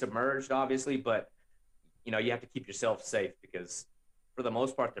partially submerged, obviously, but you have to keep yourself safe because for the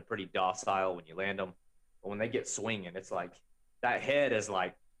most part, they're pretty docile when you land them. But when they get swinging, it's like that head is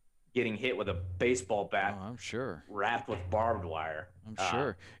like getting hit with a baseball bat. Oh, I'm sure. Wrapped with barbed wire. I'm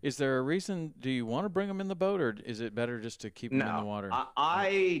sure. Is there a reason? Do you want to bring them in the boat, or is it better just to keep them in the water?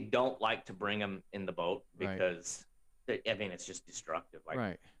 I don't like to bring them in the boat because, it's just destructive. Like,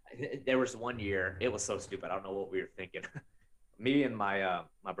 right. There was one year, it was so stupid. I don't know what we were thinking. Me and my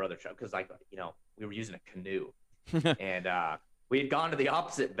brother, because we were using a canoe, and we had gone to the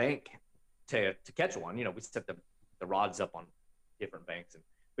opposite bank to catch one. We set the rods up on different banks, and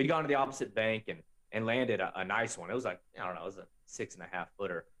we'd gone to the opposite bank and landed a nice one. It was like, I don't know, it was a 6.5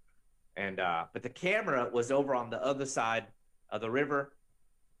 footer. And but the camera was over on the other side of the river.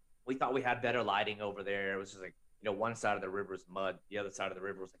 We thought we had better lighting over there. It was just like, one side of the river was mud. The other side of the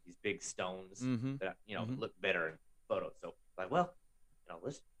river was like these big stones that, looked better in photos. So like, well,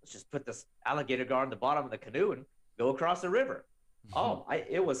 let's just put this alligator guard on the bottom of the canoe and go across the river.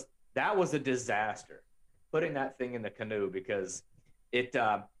 That was a disaster putting that thing in the canoe because it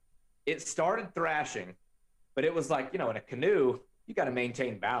started thrashing, but it was like, in a canoe, you got to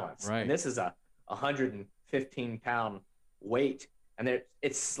maintain balance. Right. And this is a 115-pound weight, and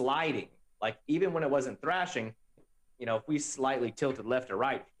it's sliding. Like, even when it wasn't thrashing, if we slightly tilted left or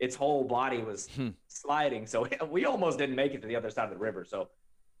right, its whole body was sliding. So we almost didn't make it to the other side of the river. So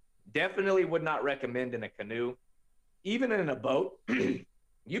definitely would not recommend in a canoe. Even in a boat,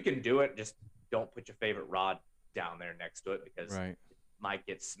 you can do it. Just don't put your favorite rod down there next to it because it might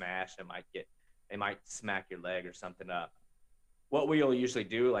get smashed. They might smack your leg or something up. What we'll usually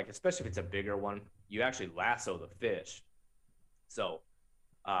do, like, especially if it's a bigger one, you actually lasso the fish. So,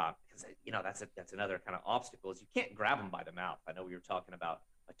 because that's another kind of obstacle is you can't grab them by the mouth. I know we were talking about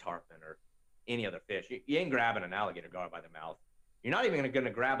a tarpon or any other fish. You ain't grabbing an alligator gar by the mouth. You're not even going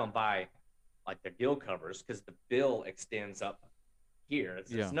to grab them by like their gill covers because the bill extends up here.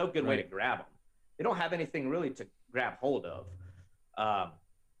 It's no good way to grab them. They don't have anything really to grab hold of.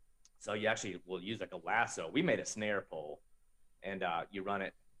 So you actually will use like a lasso. We made a snare pole, and you run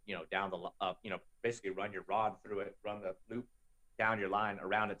it, down basically run your rod through it, run the loop down your line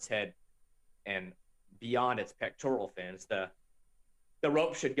around its head and beyond its pectoral fins. The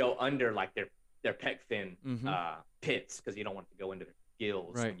rope should go under like their pec fin pits because you don't want it to go into their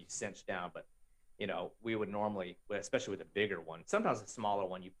gills when you cinch down. But we would normally, especially with a bigger one, sometimes a smaller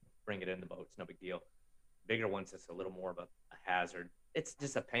one, you bring it in the boat, it's no big deal. Bigger ones, it's a little more of a hazard. It's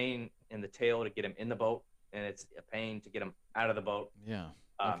just a pain in the tail to get them in the boat, and it's a pain to get them out of the boat. Yeah.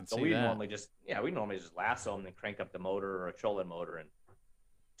 So we normally just lasso them and crank up the motor or a trolling motor and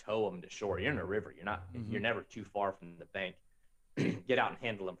tow them to shore. You're in a river. You're never too far from the bank. Get out and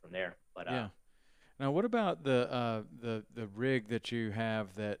handle them from there. But now, what about the rig that you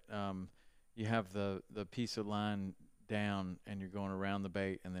have that you have the piece of line down and you're going around the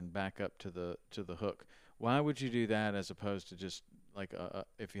bait and then back up to the hook? Why would you do that as opposed to just like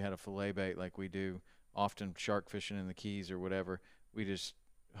if you had a fillet bait like we do often shark fishing in the Keys or whatever? We just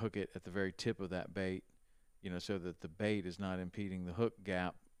hook it at the very tip of that bait, so that the bait is not impeding the hook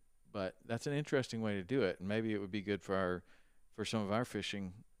gap. But that's an interesting way to do it, and maybe it would be good for some of our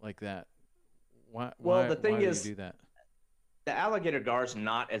fishing like that. Why do you do that? The alligator gar's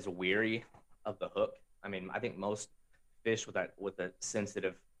not as weary of the hook. I mean, I think most fish with a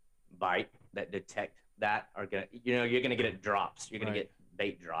sensitive bite that detect that are gonna, you're gonna get it drops. You're gonna get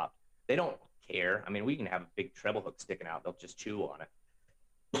bait dropped. They don't care. I mean, we can have a big treble hook sticking out. They'll just chew on it.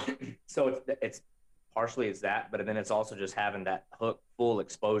 So it's partially it's that, but then it's also just having that hook full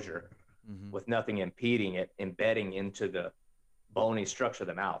exposure with nothing impeding it, embedding into the bony structure of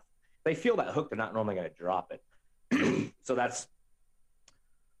the mouth. They feel that hook, they're not normally going to drop it. So that's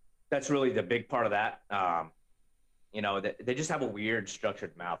really the big part of that. They just have a weird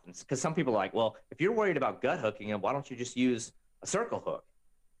structured mouth. Because some people are like, well, if you're worried about gut hooking, why don't you just use a circle hook?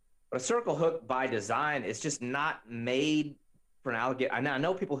 But a circle hook by design is just not made for an alligator. I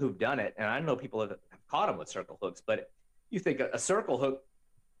know people who've done it, and I know people have caught them with circle hooks, but you think a circle hook,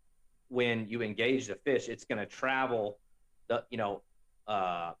 when you engage the fish, it's going to travel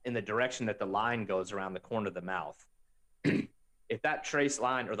in the direction that the line goes around the corner of the mouth. If that trace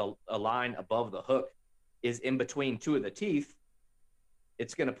line or a line above the hook is in between two of the teeth,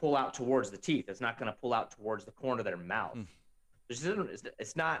 it's going to pull out towards the teeth. It's not going to pull out towards the corner of their mouth.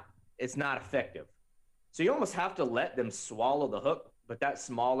 It's not effective. So you almost have to let them swallow the hook, but that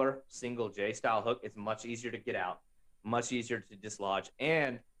smaller single J style hook is much easier to get out, much easier to dislodge.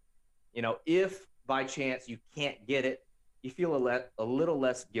 And, if by chance you can't get it, you feel a little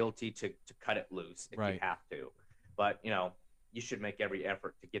less guilty to cut it loose if you have to. But, you should make every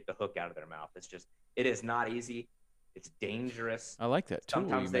effort to get the hook out of their mouth. It is not easy. It's dangerous. I like that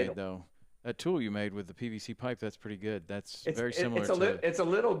tool you made, though. That tool you made with the PVC pipe, that's pretty good. It's very similar it's a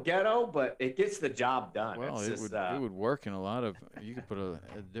little ghetto, but it gets the job done. Well, it would work in a lot of – you could put a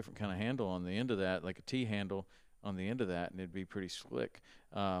different kind of handle on the end of that, like a T handle on the end of that, and it'd be pretty slick.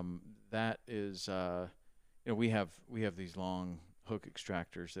 That is we have these long hook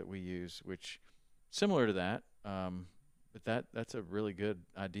extractors that we use, which similar to that, but that's a really good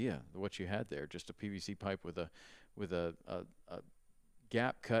idea, what you had there, just a PVC pipe with a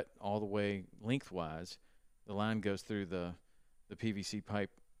gap cut all the way lengthwise. The line goes through the PVC pipe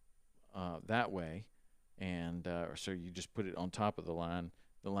that way, and so you just put it on top of the line.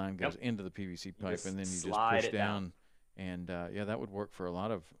 The line goes into the PVC pipe, and then you just push down. And that would work for a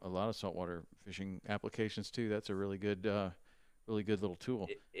lot of saltwater fishing applications too. That's a really good little tool.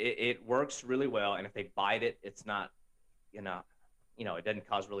 It works really well, and if they bite it, it's not, it doesn't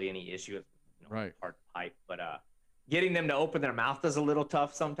cause really any issue. It's hard to pipe, but getting them to open their mouth is a little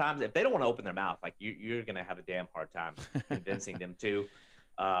tough sometimes. If they don't want to open their mouth, like you're going to have a damn hard time convincing them to.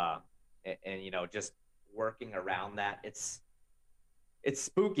 And just working around that, it's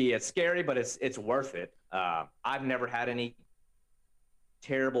spooky, it's scary, but it's worth it. I've never had any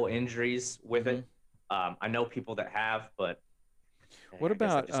terrible injuries with it. I know people that have, but what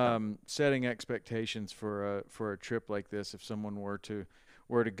about setting expectations for a trip like this? If someone were to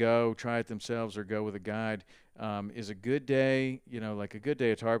go try it themselves or go with a guide, is a good day, like a good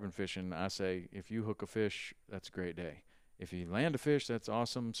day of tarpon fishing, I say if you hook a fish, that's a great day. If you land a fish, that's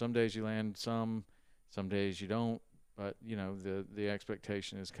awesome. Some days you land some days you don't. But the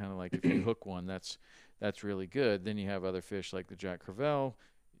expectation is kind of like if you hook one, that's really good. Then you have other fish like the Jack Crevalle.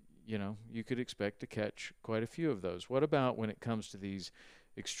 You could expect to catch quite a few of those. What about when it comes to these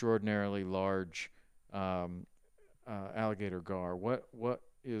extraordinarily large alligator gar? What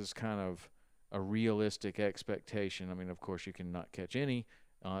is kind of a realistic expectation? I mean, of course, you can not catch any,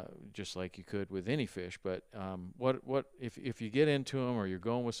 just like you could with any fish. But what if you get into them or you're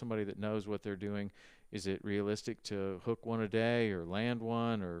going with somebody that knows what they're doing? Is it realistic to hook one a day or land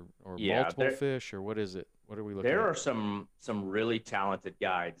one or multiple fish, or what is it? What are we looking at? There are some really talented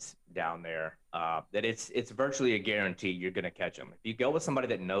guides down there that it's virtually a guarantee you're going to catch them. If you go with somebody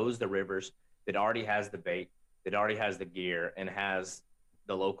that knows the rivers, that already has the bait, that already has the gear, and has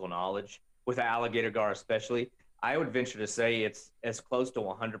the local knowledge, with the alligator gar especially, I would venture to say it's as close to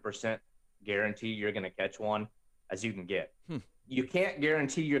 100% guarantee you're going to catch one as you can get. You can't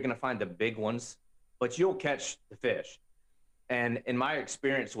guarantee you're going to find the big ones, but you'll catch the fish. And in my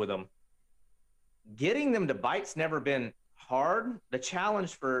experience with them, getting them to bite's never been hard. The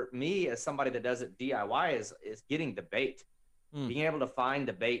challenge for me as somebody that does it DIY is getting the bait. Being able to find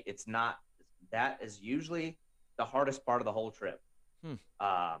the bait, that is usually the hardest part of the whole trip.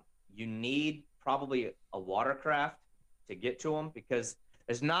 You need probably a watercraft to get to them, because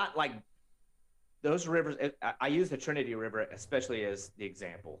it's not like those rivers. I use the Trinity River especially as the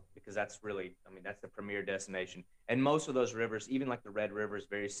example, because that's the premier destination. And most of those rivers, even like the Red River, is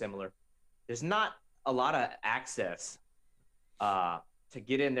very similar. There's not a lot of access to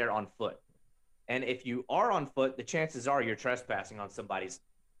get in there on foot. And if you are on foot, the chances are you're trespassing on somebody's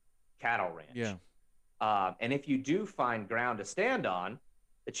cattle ranch. Yeah. And if you do find ground to stand on,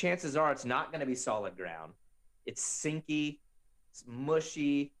 the chances are it's not going to be solid ground. It's sinky, it's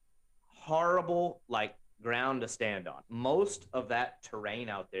mushy, horrible, like ground to stand on. Most of that terrain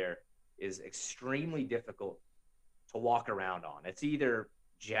out there is extremely difficult to walk around on. It's either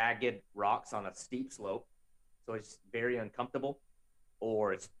jagged rocks on a steep slope, so it's very uncomfortable,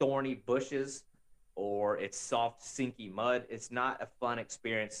 or it's thorny bushes, or it's soft, sinky mud. It's not a fun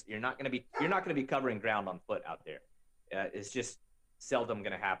experience. You're not going to be covering ground on foot out there. It's just seldom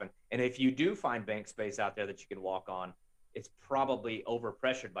going to happen. And if you do find bank space out there that you can walk on, it's probably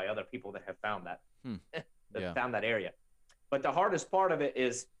overpressured by other people that have found that found that area. But the hardest part of it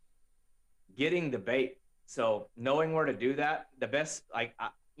is getting the bait. So knowing where to do that, the best, I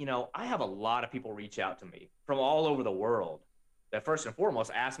have a lot of people reach out to me from all over the world that first and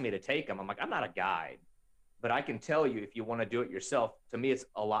foremost ask me to take them. I'm like, I'm not a guide, But I can tell you, if you want to do it yourself, to me, it's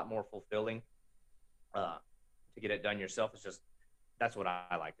a lot more fulfilling to get it done yourself. It's just, that's what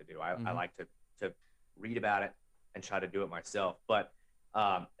I like to do. I like to read about it and try to do it myself. But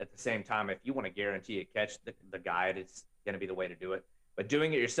at the same time, if you want to guarantee a catch, the guide is going to be the way to do it. But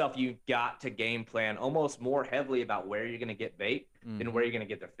doing it yourself, you got to game plan almost more heavily about where you're going to get bait than where you're going to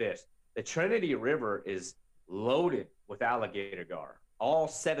get the fish. The Trinity River is loaded with alligator gar, all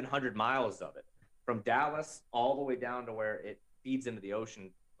 700 miles of it, from Dallas all the way down to where it feeds into the ocean,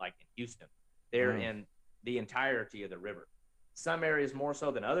 like in Houston. They're in the entirety of the river. Some areas more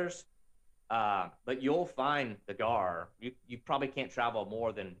so than others, but you'll find the gar. You probably can't travel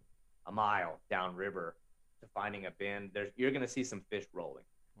more than a mile downriver to finding a bend. You're going to see some fish rolling.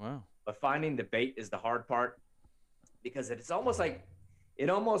 Wow. But finding the bait is the hard part, because it's almost like,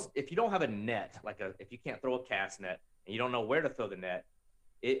 if you don't have a net, if you can't throw a cast net and you don't know where to throw the net,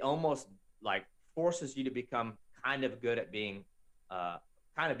 it almost like forces you to become kind of good at being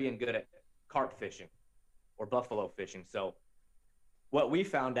good at carp fishing or buffalo fishing. So what we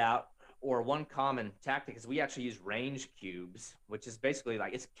found out, or one common tactic, is we actually use range cubes, which is basically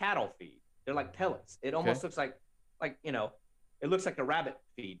like, it's cattle feed. They're like pellets. It almost looks like it looks like a rabbit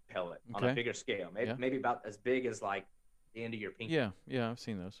feed pellet on a bigger scale, maybe about as big as like the end of your pinky. Yeah, I've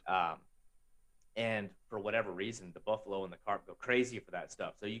seen those. And for whatever reason, the buffalo and the carp go crazy for that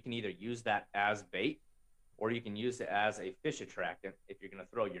stuff. So you can either use that as bait, or you can use it as a fish attractant if you're going to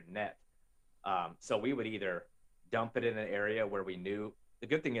throw your net. So we would either dump it in an area where we knew. The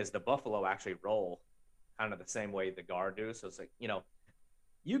good thing is the buffalo actually roll kind of the same way the gar do. So it's like,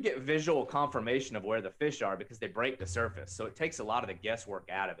 you get visual confirmation of where the fish are because they break the surface. So it takes a lot of the guesswork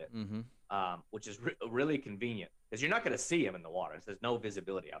out of it, which is really convenient, because you're not going to see them in the water. So there's no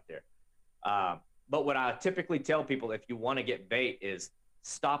visibility out there. But what I typically tell people, if you want to get bait, is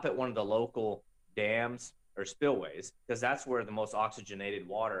stop at one of the local dams or spillways, because that's where the most oxygenated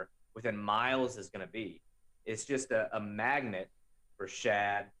water within miles is going to be. It's just a magnet for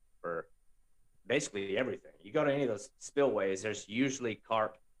shad, for basically everything. You go to any of those spillways, there's usually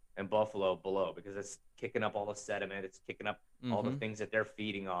carp and buffalo below, because it's kicking up all the sediment. It's kicking up all the things that they're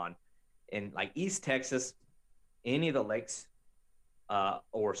feeding on. In like East Texas, any of the lakes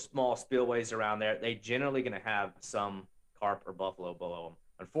or small spillways around there, they generally going to have some carp or buffalo below them.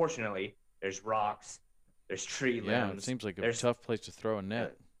 Unfortunately, there's rocks, there's tree limbs. Yeah, it seems like a tough place to throw a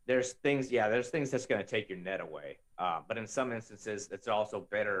net. There's things that's going to take your net away. But in some instances, it's also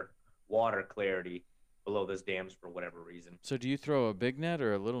better water clarity below those dams for whatever reason. So do you throw a big net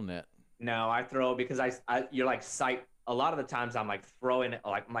or a little net? No, I throw, because you're like a lot of the times I'm like throwing it,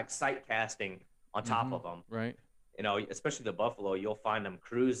 like I'm like sight casting on top of them. Right. Especially the buffalo, you'll find them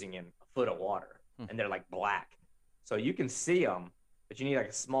cruising in a foot of water and they're like black. So you can see them, but you need like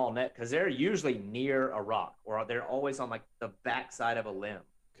a small net, because they're usually near a rock, or they're always on like the backside of a limb.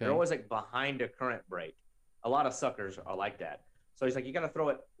 Okay. They're always like behind a current break. A lot of suckers are like that. So he's like, you got to throw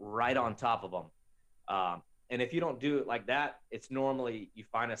it right on top of them. And if you don't do it like that, it's normally you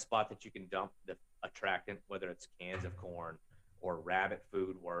find a spot that you can dump the attractant, whether it's cans of corn or rabbit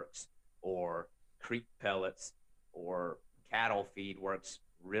food works, or creek pellets, or cattle feed works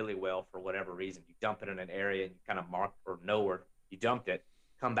really well for whatever reason. You dump it in an area and you kind of mark or know where you dumped it,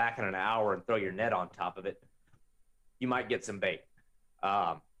 come back in an hour and throw your net on top of it. You might get some bait.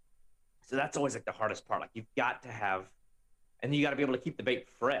 So that's always like the hardest part. Like you've got to have, and you got to be able to keep the bait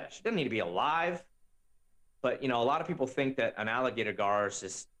fresh. It doesn't need to be alive, but a lot of people think that an alligator gar is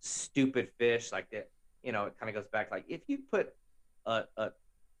this stupid fish. Like that, it kind of goes back. Like if you put a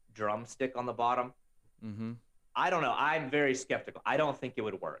drumstick on the bottom, I don't know. I'm very skeptical. I don't think it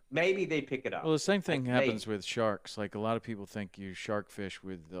would work. Maybe they pick it up. Well, the same thing happens with sharks. Like a lot of people think you shark fish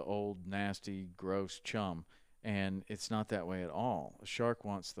with the old, nasty, gross chum. And it's not that way at all. A shark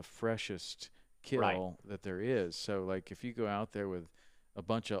wants the freshest kill that there is. So, like, if you go out there with a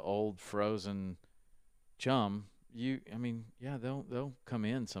bunch of old frozen chum, they'll come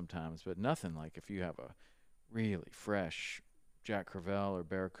in sometimes, but nothing like if you have a really fresh Jack Crevalle or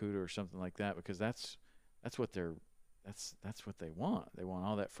Barracuda or something like that, because that's what they want. They want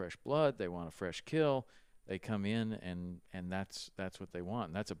all that fresh blood. They want a fresh kill. They come in and that's what they want.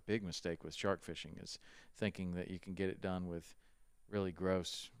 And that's a big mistake with shark fishing, is thinking that you can get it done with really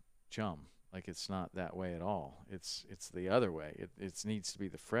gross chum. Like it's not that way at all. It's the other way. It needs to be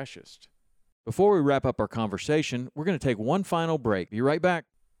the freshest. Before we wrap up our conversation, we're going to take one final break. Be right back.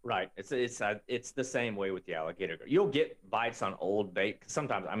 Right. It's the same way with the alligator. You'll get bites on old bait.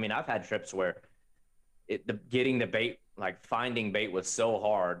 Sometimes, I've had trips where getting the bait, like finding bait was so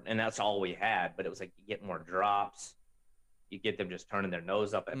hard, and that's all we had, but it was like you get more drops, you get them just turning their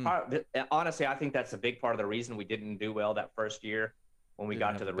nose up. And honestly, I think that's a big part of the reason we didn't do well that first year when we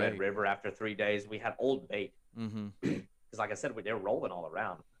got to the Red River after 3 days. We had old bait. Because like I said, they were rolling all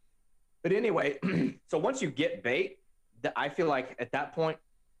around. But anyway, so once you get bait, I feel like at that point,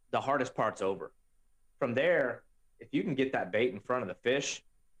 the hardest part's over. From there, if you can get that bait in front of the fish,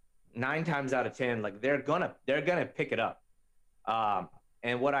 9 times out of 10, like they're gonna pick it up.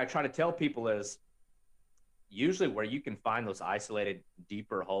 And what I try to tell people is usually where you can find those isolated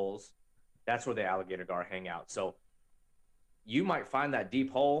deeper holes, that's where the alligator gar hang out. So you might find that deep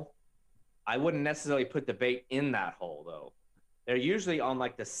hole. I wouldn't necessarily put the bait in that hole though. They're usually on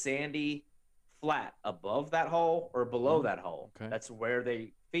like the sandy flat above that hole or below that hole. Okay. That's where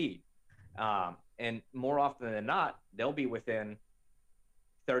they feed. And more often than not, they'll be within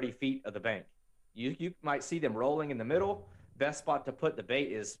 30 feet of the bank. You might see them rolling in the middle. Best spot to put the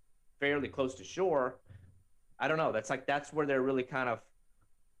bait is fairly close to shore. I don't know. That's where they're really kind of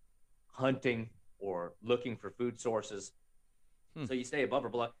hunting or looking for food sources. So you stay above or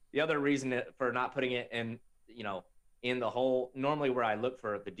below. The other reason for not putting it in the hole, normally where I look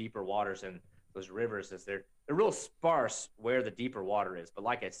for the deeper waters in those rivers is they're real sparse where the deeper water is. But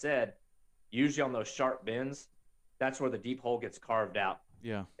like I said, usually on those sharp bends, that's where the deep hole gets carved out.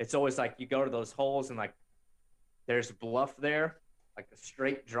 Yeah. It's always like you go to those holes and like there's bluff there, like a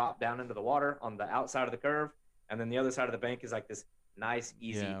straight drop down into the water on the outside of the curve. And then the other side of the bank is like this nice,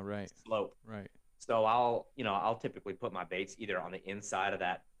 easy slope. Right. So I'll typically put my baits either on the inside of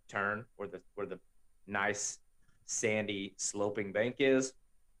that turn where the nice sandy sloping bank is,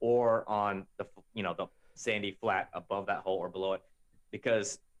 or on the sandy flat above that hole or below it,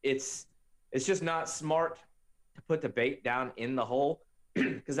 because it's just not smart to put the bait down in the hole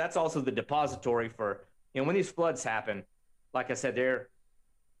because that's also the depository for, when these floods happen, like I said,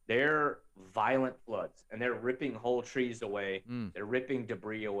 they're violent floods and they're ripping whole trees away. They're ripping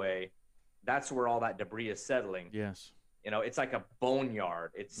debris away. That's where all that debris is settling. Yes. It's like a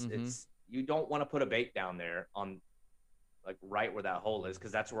boneyard. It's you don't want to put a bait down there on like right where that hole is,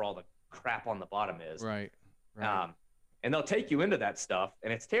 because that's where all the crap on the bottom is. Right. And they'll take you into that stuff,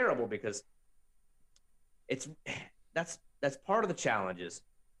 and it's terrible because that's part of the challenges.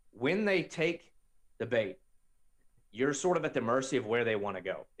 When they take the bait, you're sort of at the mercy of where they want to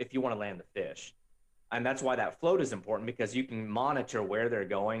go if you want to land the fish. And that's why that float is important, because you can monitor where they're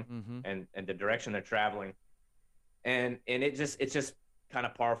going and the direction they're traveling. And it's just kind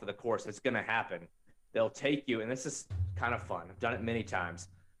of par for the course. It's going to happen. They'll take you, and this is kind of fun. I've done it many times.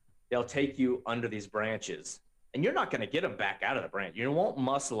 They'll take you under these branches, and you're not going to get them back out of the branch. You won't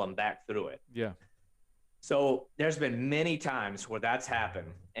muscle them back through it. Yeah. So there's been many times where that's happened.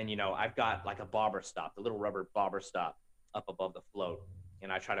 And, I've got like a bobber stop, the little rubber bobber stop up above the float.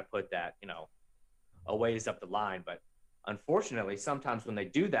 And I try to put that, a ways up the line. But unfortunately, sometimes when they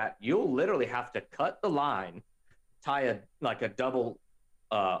do that, you'll literally have to cut the line, tie a double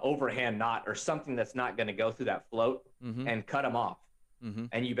overhand knot or something that's not going to go through that float and cut them off.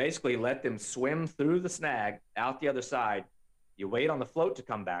 And you basically let them swim through the snag out the other side. You wait on the float to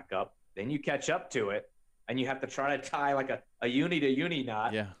come back up. Then you catch up to it. And you have to try to tie like a uni to uni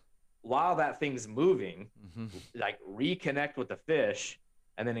knot while that thing's moving, like reconnect with the fish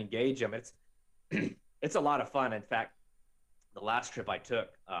and then engage them. It's a lot of fun. In fact, the last trip I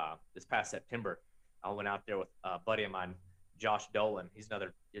took this past September, I went out there with a buddy of mine, Josh Dolan. He's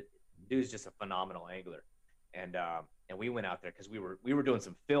dude's just a phenomenal angler. And we went out there because we were doing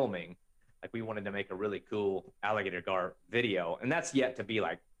some filming. Like we wanted to make a really cool alligator gar video, and that's yet to be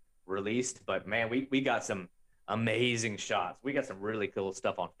like released, but man, we got some amazing shots. We got some really cool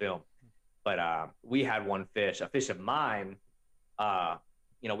stuff on film. But we had one fish, a fish of mine,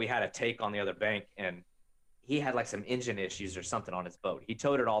 we had a take on the other bank, and he had like some engine issues or something on his boat. He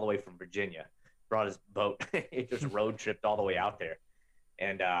towed it all the way from Virginia, brought his boat, it just road tripped all the way out there.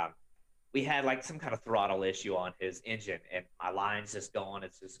 And we had like some kind of throttle issue on his engine, and my line's just going,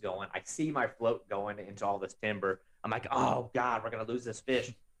 it's just going. I see my float going into all this timber. I'm like, oh God, we're going to lose this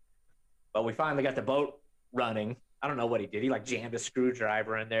fish. But we finally got the boat running. I don't know what he did. He like jammed a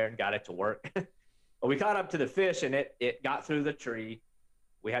screwdriver in there and got it to work. But we caught up to the fish, and it got through the tree.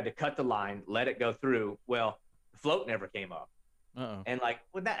 We had to cut the line, let it go through. Well, the float never came up. And like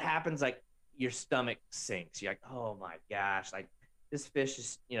when that happens, like your stomach sinks. You're like, oh my gosh, like this fish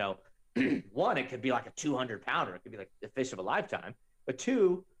is, one, it could be like a 200-pounder. It could be like the fish of a lifetime. But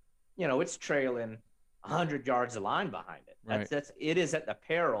two, it's trailing 100 yards of line behind it. It is at the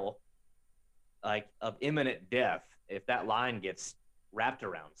peril like of imminent death if that line gets wrapped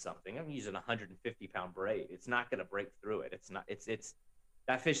around something. I'm using a 150-pound braid. It's not going to break through it. It's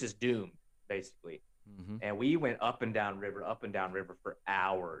that fish is doomed basically. Mm-hmm. And we went up and down river for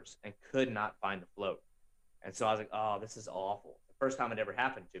hours and could not find the float. And so I was like, oh, this is awful. The first time it ever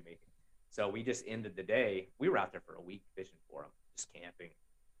happened to me. So we just ended the day. We were out there for a week fishing for them, just camping,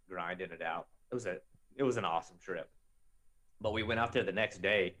 grinding it out. It was an awesome trip. But we went out there the next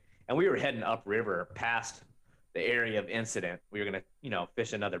day, and we were heading upriver past the area of incident. We were going to,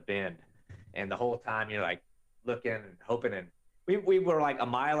 fish another bend. And the whole time you're like looking and hoping, and we were like a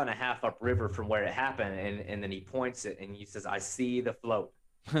mile and a half upriver from where it happened. And then he points it and he says, I see the float.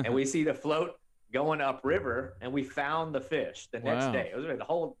 And we see the float going upriver, and we found the fish the next day. It was the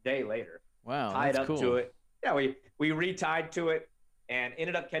whole day later. Wow. Tied that's up cool. to it. Yeah, we retied to it and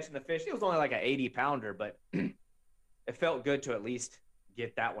ended up catching the fish. It was only like an 80-pounder, but it felt good to at least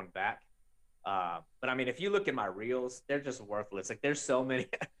get that one back. But I mean, if you look at my reels, they're just worthless. Like there's so many,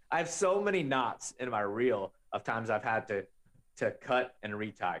 I have so many knots in my reel of times I've had to cut and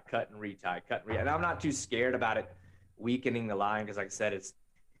retie. And I'm not too scared about it weakening the line, because like I said,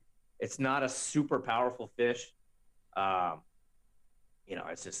 it's not a super powerful fish.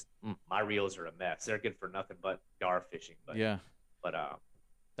 It's just my reels are a mess. They're good for nothing but gar fishing. But yeah, but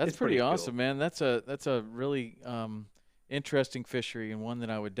that's pretty awesome, cool. man. That's a really interesting fishery, and one that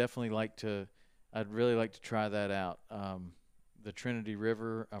I would definitely I'd really like to try that out. The Trinity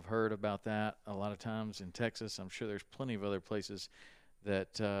River, I've heard about that a lot of times in Texas. I'm sure there's plenty of other places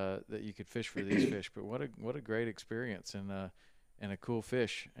that you could fish for these fish. But what a great experience, and a cool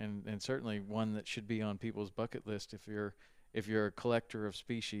fish, and certainly one that should be on people's bucket list if you're a collector of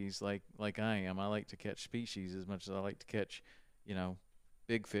species like I am. I like to catch species as much as I like to catch,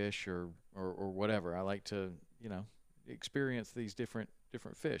 big fish or whatever. I like to, experience these different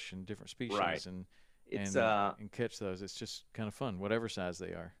fish and different species, right. and catch those. It's just kind of fun, whatever size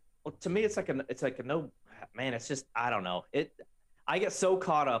they are. Well, to me, it's like a no, man. It's just, I don't know. I get so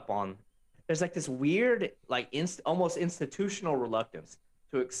caught up on. There's like this weird, like almost institutional reluctance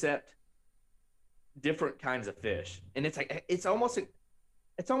to accept different kinds of fish, and it's almost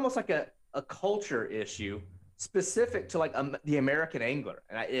like a culture issue specific to like the American angler,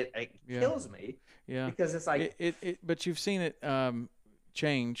 and it kills me. Yeah, because it's like but you've seen it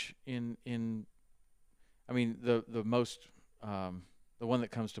change in. I mean, the most the one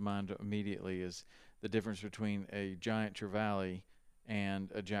that comes to mind immediately is the difference between a giant trevally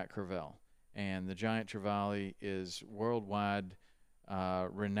and a Jack Crevalle. And the giant trevally is worldwide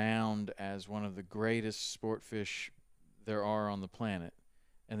renowned as one of the greatest sport fish there are on the planet,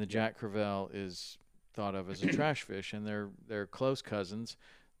 and the Jack Crevalle is thought of as a trash fish, and they're close cousins.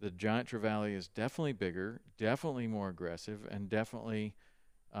 The giant trevally is definitely bigger, definitely more aggressive, and definitely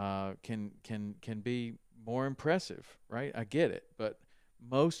can be more impressive, right? I get it, but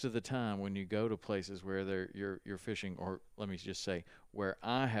most of the time when you go to places where you're fishing, or let me just say where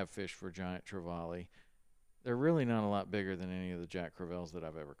I have fished for giant trevally, they're really not a lot bigger than any of the Jack Crevalles that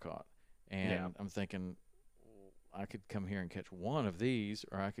I've ever caught. And I'm thinking, I could come here and catch one of these,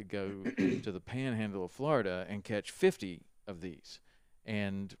 or I could go to the panhandle of Florida and catch 50 of these.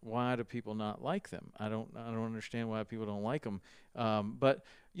 And why do people not like them? I don't understand why people don't like them. But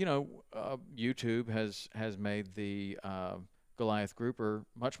YouTube has made the Goliath grouper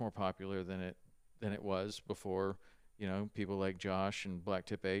much more popular than it was before. People like Josh and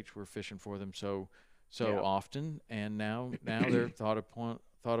Blacktip H were fishing for them so often, and now they're thought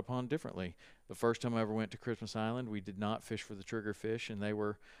upon differently. The first time I ever went to Christmas Island, we did not fish for the triggerfish, and they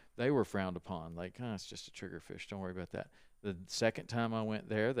were frowned upon. Like, it's just a triggerfish. Don't worry about that. The second time I went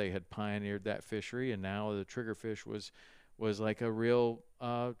there, they had pioneered that fishery, and now the triggerfish was like a real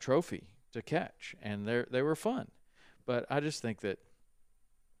trophy to catch, and they were fun. But I just think that,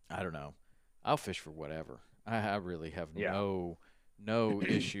 I don't know, I'll fish for whatever. I really have no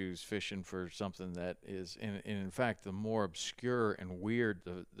issues fishing for something that is, and in fact, the more obscure and weird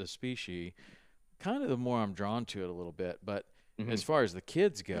the species, kind of the more I'm drawn to it a little bit. But as far as the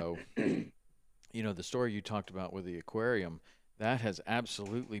kids go, the story you talked about with the aquarium, that has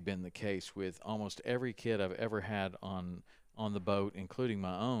absolutely been the case with almost every kid I've ever had on the boat, including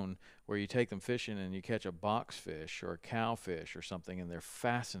my own, where you take them fishing and you catch a boxfish or a cowfish or something, and they're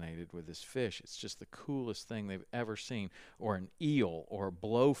fascinated with this fish. It's just the coolest thing they've ever seen. Or an eel or a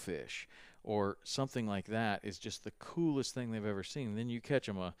blowfish or something like that is just the coolest thing they've ever seen. And then you catch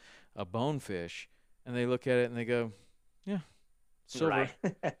them a bonefish, and they look at it and they go, yeah, silver.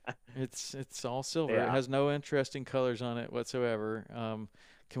 Right. It's all silver. Yeah. It has no interesting colors on it whatsoever.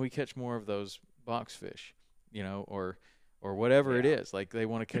 Can we catch more of those boxfish, or whatever it is? Like, they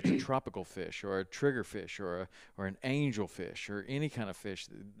want to catch a tropical fish or a triggerfish or an angelfish or any kind of fish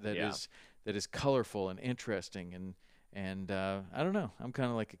that is colorful and interesting, And I don't know. I'm kind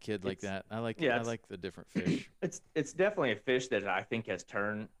of like a kid like that. I like the different fish. It's definitely a fish that I think has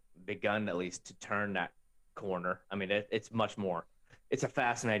begun at least to turn that corner. I mean, it's much more. It's a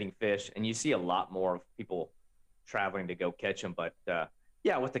fascinating fish, and you see a lot more of people traveling to go catch them. But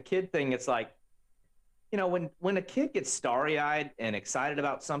yeah, with the kid thing, it's like, you know, when a kid gets starry-eyed and excited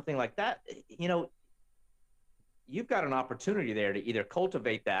about something like that, you know, you've got an opportunity there to either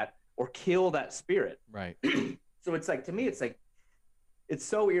cultivate that or kill that spirit. Right. So it's like, to me, it's like, it's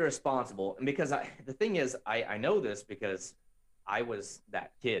so irresponsible. And because the thing is, I know this because I was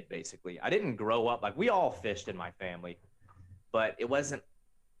that kid, basically. I didn't grow up, like, we all fished in my family, but it wasn't,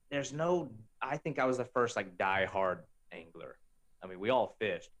 I think I was the first, like, die-hard angler. I mean, we all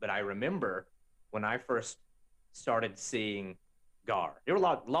fished, but I remember when I first started seeing gar, they were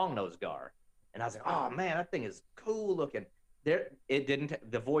long-nosed gar, and I was like, oh man, that thing is cool looking.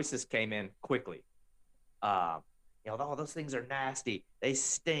 The voices came in quickly. You know, oh, those things are nasty. They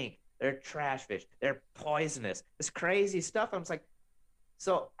stink. They're trash fish. They're poisonous. This crazy stuff. I'm just like,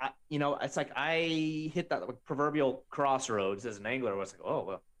 so you know, it's like I hit that proverbial crossroads as an angler. I was like, oh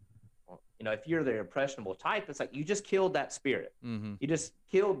well, you know, if you're the impressionable type, it's like you just killed that spirit. Mm-hmm. You just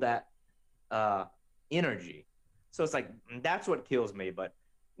killed that energy. So it's like, that's what kills me. But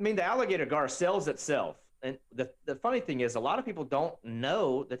I mean, the alligator gar sells itself. And the funny thing is, a lot of people don't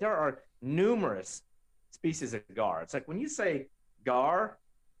know that there are numerous species of gar. It's like when you say gar,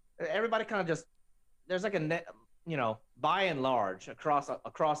 everybody kind of just, there's like you know, by and large across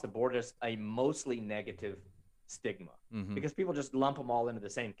the board, there's a mostly negative stigma, because people just lump them all into the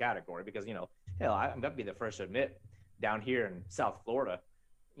same category. Because, you know, hell, I'm gonna be the first to admit, down here in South Florida,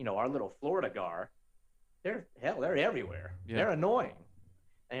 you know, our little Florida gar, they're everywhere. Yeah. They're annoying.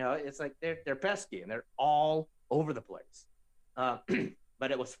 And, you know, it's like they're pesky and they're all over the place.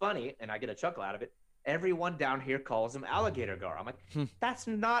 But it was funny, and I get a chuckle out of it. Everyone down here calls them alligator gar. I'm like, that's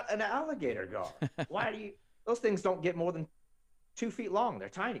not an alligator gar. Why do you? Those things don't get more than 2 feet long. They're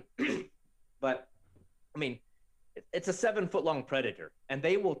tiny. But I mean, it's a 7-foot long predator, and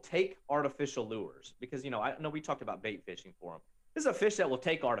they will take artificial lures because, you know, I know we talked about bait fishing for them. This is a fish that will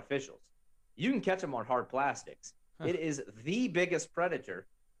take artificials. You can catch them on hard plastics. It is the biggest predator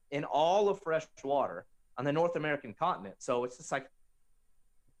in all of fresh water on the North American continent. So it's just like,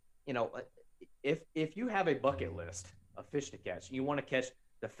 you know, if you have a bucket list of fish to catch, you want to catch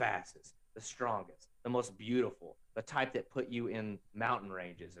the fastest, the strongest, the most beautiful, the type that put you in mountain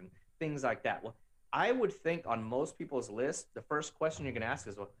ranges and things like that. Well, I would think on most people's list, the first question you're going to ask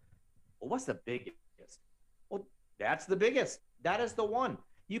is, well, what's the biggest? Well, that's the biggest. That is the one.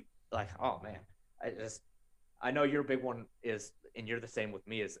 You like, oh man, I know your big one is, and you're the same with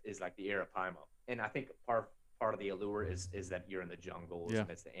me, is like the Arapaimo. And I think part of the allure is that you're in the jungles, and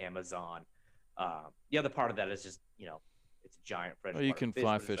it's the Amazon. The other part of that is just, you know, it's a giant freshwater. Well, you can fish,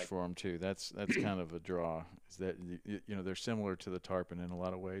 fly fish for them too. That's kind of a draw. Is that you know, they're similar to the tarpon in a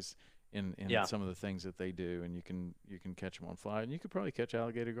lot of ways in some of the things that they do, and you can catch them on fly, and you could probably catch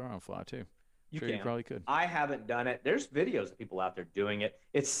alligator gar on fly too. You probably could. I haven't done it. There's videos of people out there doing it.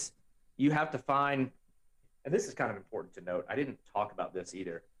 You have to find, and this is kind of important to note. I didn't talk about this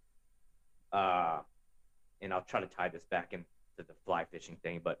either, and I'll try to tie this back into the fly fishing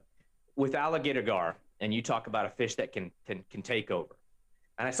thing, but with alligator gar, and you talk about a fish that can take over.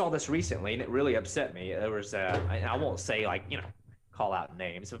 And I saw this recently, and it really upset me. There was, and I won't say, like, you know, call out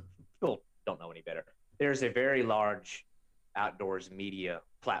names. People don't know any better. There's a very large outdoors media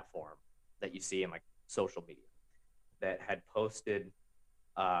platform that you see in, like, social media that had posted,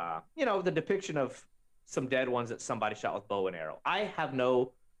 you know, the depiction of some dead ones that somebody shot with bow and arrow. I have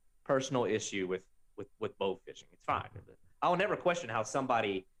no personal issue with bow fishing. It's fine. I'll never question how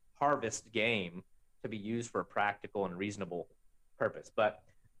somebody harvests game to be used for a practical and reasonable purpose. But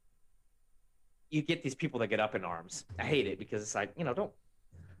you get these people that get up in arms. I hate it because it's like, you know,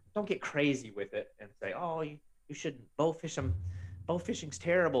 don't get crazy with it and say, oh, you shouldn't bow fish them. Bow fishing's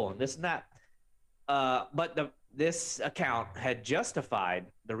terrible and this and that. But this account had justified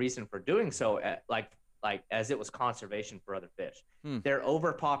the reason for doing so, like as it was conservation for other fish. They're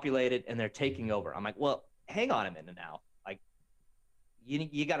overpopulated and they're taking over. I'm like, well, hang on a minute now. Like,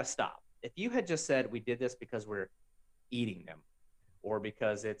 you got to stop. If you had just said we did this because we're eating them or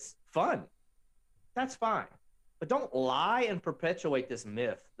because it's fun, that's fine. But don't lie and perpetuate this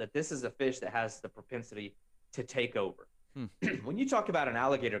myth that this is a fish that has the propensity to take over. When you talk about an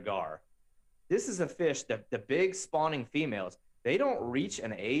alligator gar, this is a fish that the big spawning females, they don't reach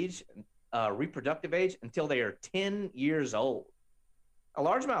an age, reproductive age, until they are 10 years old. A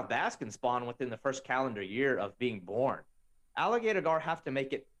largemouth bass can spawn within the first calendar year of being born. Alligator gar have to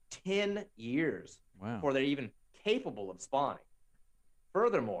make it 10 years before they're even capable of spawning.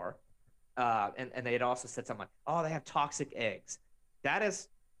 Furthermore, and they had also said something like, oh, they have toxic eggs. That is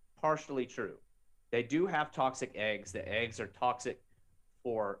partially true. They do have toxic eggs. The eggs are toxic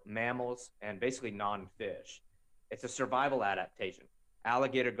for mammals and basically non-fish. It's a survival adaptation.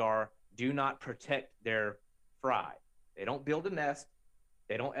 Alligator gar do not protect their fry. They don't build a nest.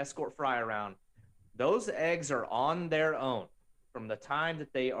 They don't escort fry around. Those eggs are on their own from the time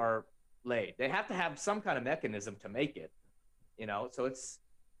that they are laid. They have to have some kind of mechanism to make it, so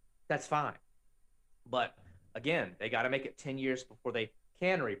that's fine. But again, they got to make it 10 years before they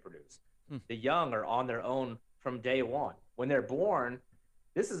can reproduce. The young are on their own from day one. When they're born,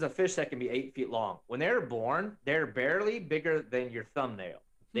 this is a fish that can be 8 feet long. When they're born, they're barely bigger than your thumbnail.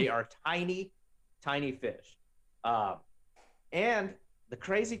 They are tiny, tiny fish. And the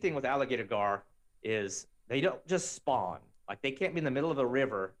crazy thing with alligator gar is they don't just spawn. Like, they can't be in the middle of a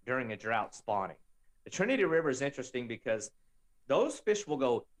river during a drought spawning. The Trinity River is interesting because those fish will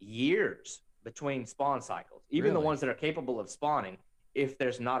go years between spawn cycles, even the ones that are capable of spawning, if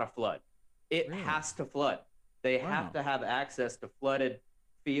there's not a flood. It has to flood. They have to have access to flooded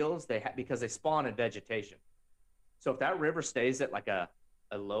fields because they spawn in vegetation. So if that river stays at like a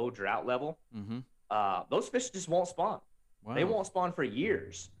low drought level, those fish just won't spawn. They won't spawn for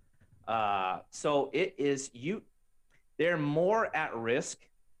years. So they're more at risk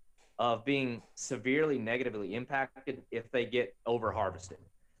of being severely negatively impacted if they get over harvested.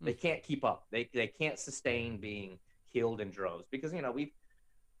 They can't keep up. They can't sustain being killed in droves because,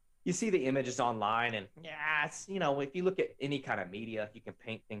 you see the images online and it's, if you look at any kind of media, you can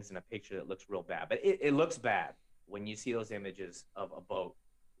paint things in a picture that looks real bad, but it looks bad when you see those images of a boat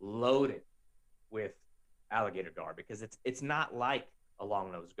loaded with alligator gar, because it's not like a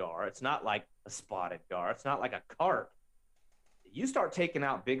long-nosed gar. It's not like a spotted gar. It's not like a carp. You start taking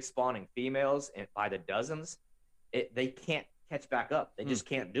out big spawning females and by the dozens, they can't catch back up. They just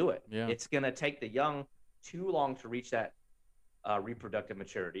can't do it. Yeah. It's going to take the young too long to reach that reproductive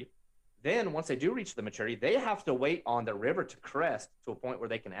maturity. Then once they do reach the maturity, they have to wait on the river to crest to a point where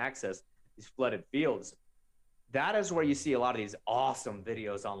they can access these flooded fields. That is where you see a lot of these awesome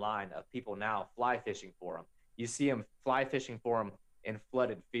videos online of people now fly fishing for them. You see them fly fishing for them in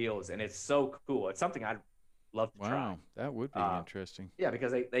flooded fields, and it's so cool. It's something I'd love to try. Wow, that would be interesting. Yeah,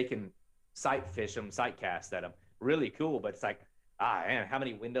 because they can sight fish them, sight cast at them. Really cool, but it's like, man, how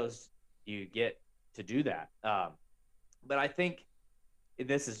many windows do you get to do that? But I think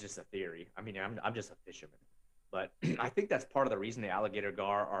this is just a theory. I mean, I'm just a fisherman, but I think that's part of the reason the alligator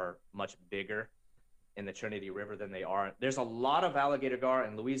gar are much bigger in the Trinity River than they are. There's a lot of alligator gar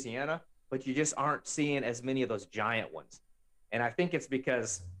in Louisiana, but you just aren't seeing as many of those giant ones. And I think it's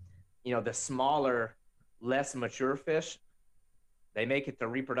because, the smaller, less mature fish, they make it to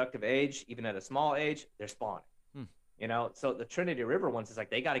reproductive age, even at a small age, they're spawning. So the Trinity River ones, is like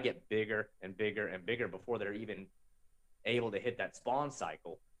they got to get bigger and bigger and bigger before they're even able to hit that spawn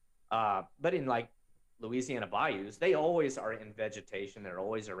cycle. But in like Louisiana bayous, they always are in vegetation. They're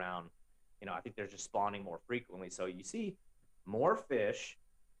always around. I think they're just spawning more frequently. So you see more fish,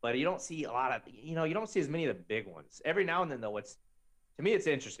 but you don't see a lot of, you don't see as many of the big ones. Every now and then, though, to me, it's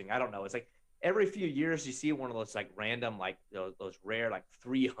interesting. I don't know. It's like every few years you see one of those like random, like those rare, like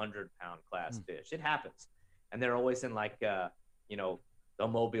 300-pound class fish. It happens. And they're always in like, the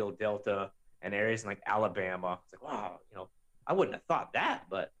Mobile Delta and areas in like Alabama. It's like, wow, I wouldn't have thought that,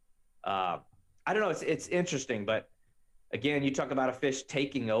 but I don't know. It's interesting, but again, you talk about a fish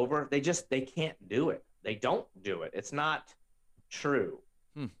taking over. They can't do it. They don't do it. It's not true.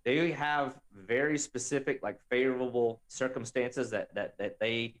 They have very specific, like favorable circumstances that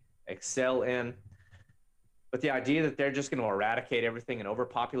they excel in. But the idea that they're just going to eradicate everything and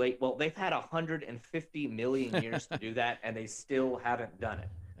overpopulate, well, they've had 150 million years to do that, and they still haven't done it.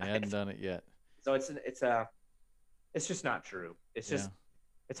 They hadn't done it yet. So it's just not true. It's just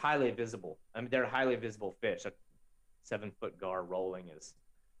it's highly visible. I mean, they're highly visible fish. A 7-foot gar rolling is,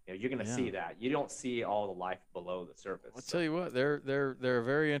 you're going to see that. You don't see all the life below the surface. I'll tell you what, they're a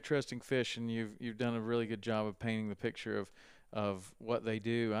very interesting fish, and you've done a really good job of painting the picture of what they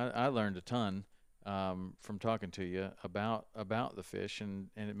do. I learned a ton from talking to you about the fish, and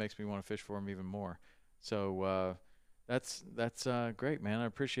it makes me want to fish for them even more. So that's great, man. I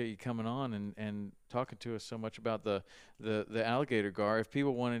appreciate you coming on and talking to us so much about the alligator gar. If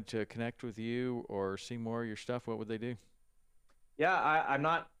people wanted to connect with you or see more of your stuff, what would they do? Yeah, I'm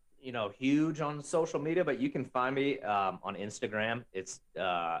not huge on social media, but you can find me on Instagram. It's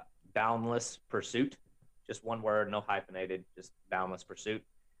Boundless Pursuit, just one word, no hyphenated, just Boundless Pursuit.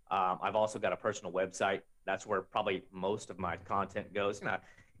 I've also got a personal website. That's where probably most of my content goes.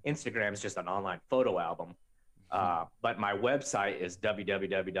 Instagram is just an online photo album. But my website is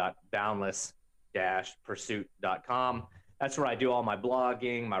www.boundless-pursuit.com. That's where I do all my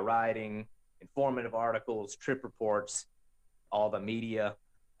blogging, my writing, informative articles, trip reports, all the media,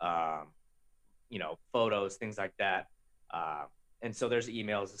 photos, things like that. And so there's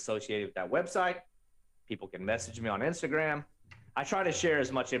emails associated with that website. People can message me on Instagram. I try to share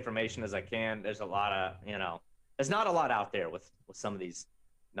as much information as I can. There's a lot of, there's not a lot out there with some of these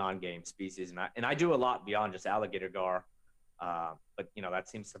non-game species. And I do a lot beyond just alligator gar. But, that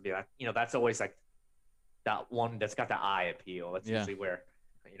seems to be, that's always like that one that's got the eye appeal. That's usually where,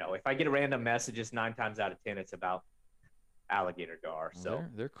 if I get a random message, it's 9 times out of 10, it's about alligator gar. So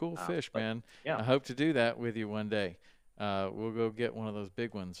they're cool fish, man. Yeah. I hope to do that with you one day. We'll go get one of those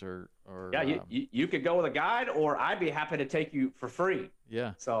big ones, or you could go with a guide, or I'd be happy to take you for free.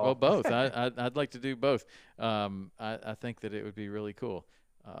 Yeah. So well, both. I'd like to do both. I think that it would be really cool.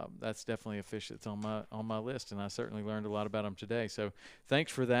 That's definitely a fish that's on my list, and I certainly learned a lot about him today. So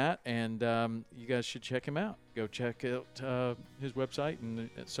thanks for that, and you guys should check him out. Go check out his website and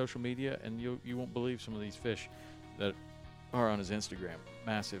social media, and you won't believe some of these fish that are on his Instagram.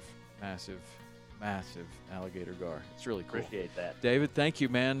 Massive, massive, massive alligator gar. It's really cool. Appreciate that. David, thank you,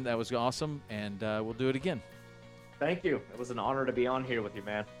 man. That was awesome, and we'll do it again. Thank you. It was an honor to be on here with you,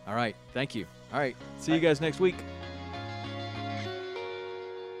 man. All right. Thank you. All right. See you guys next week.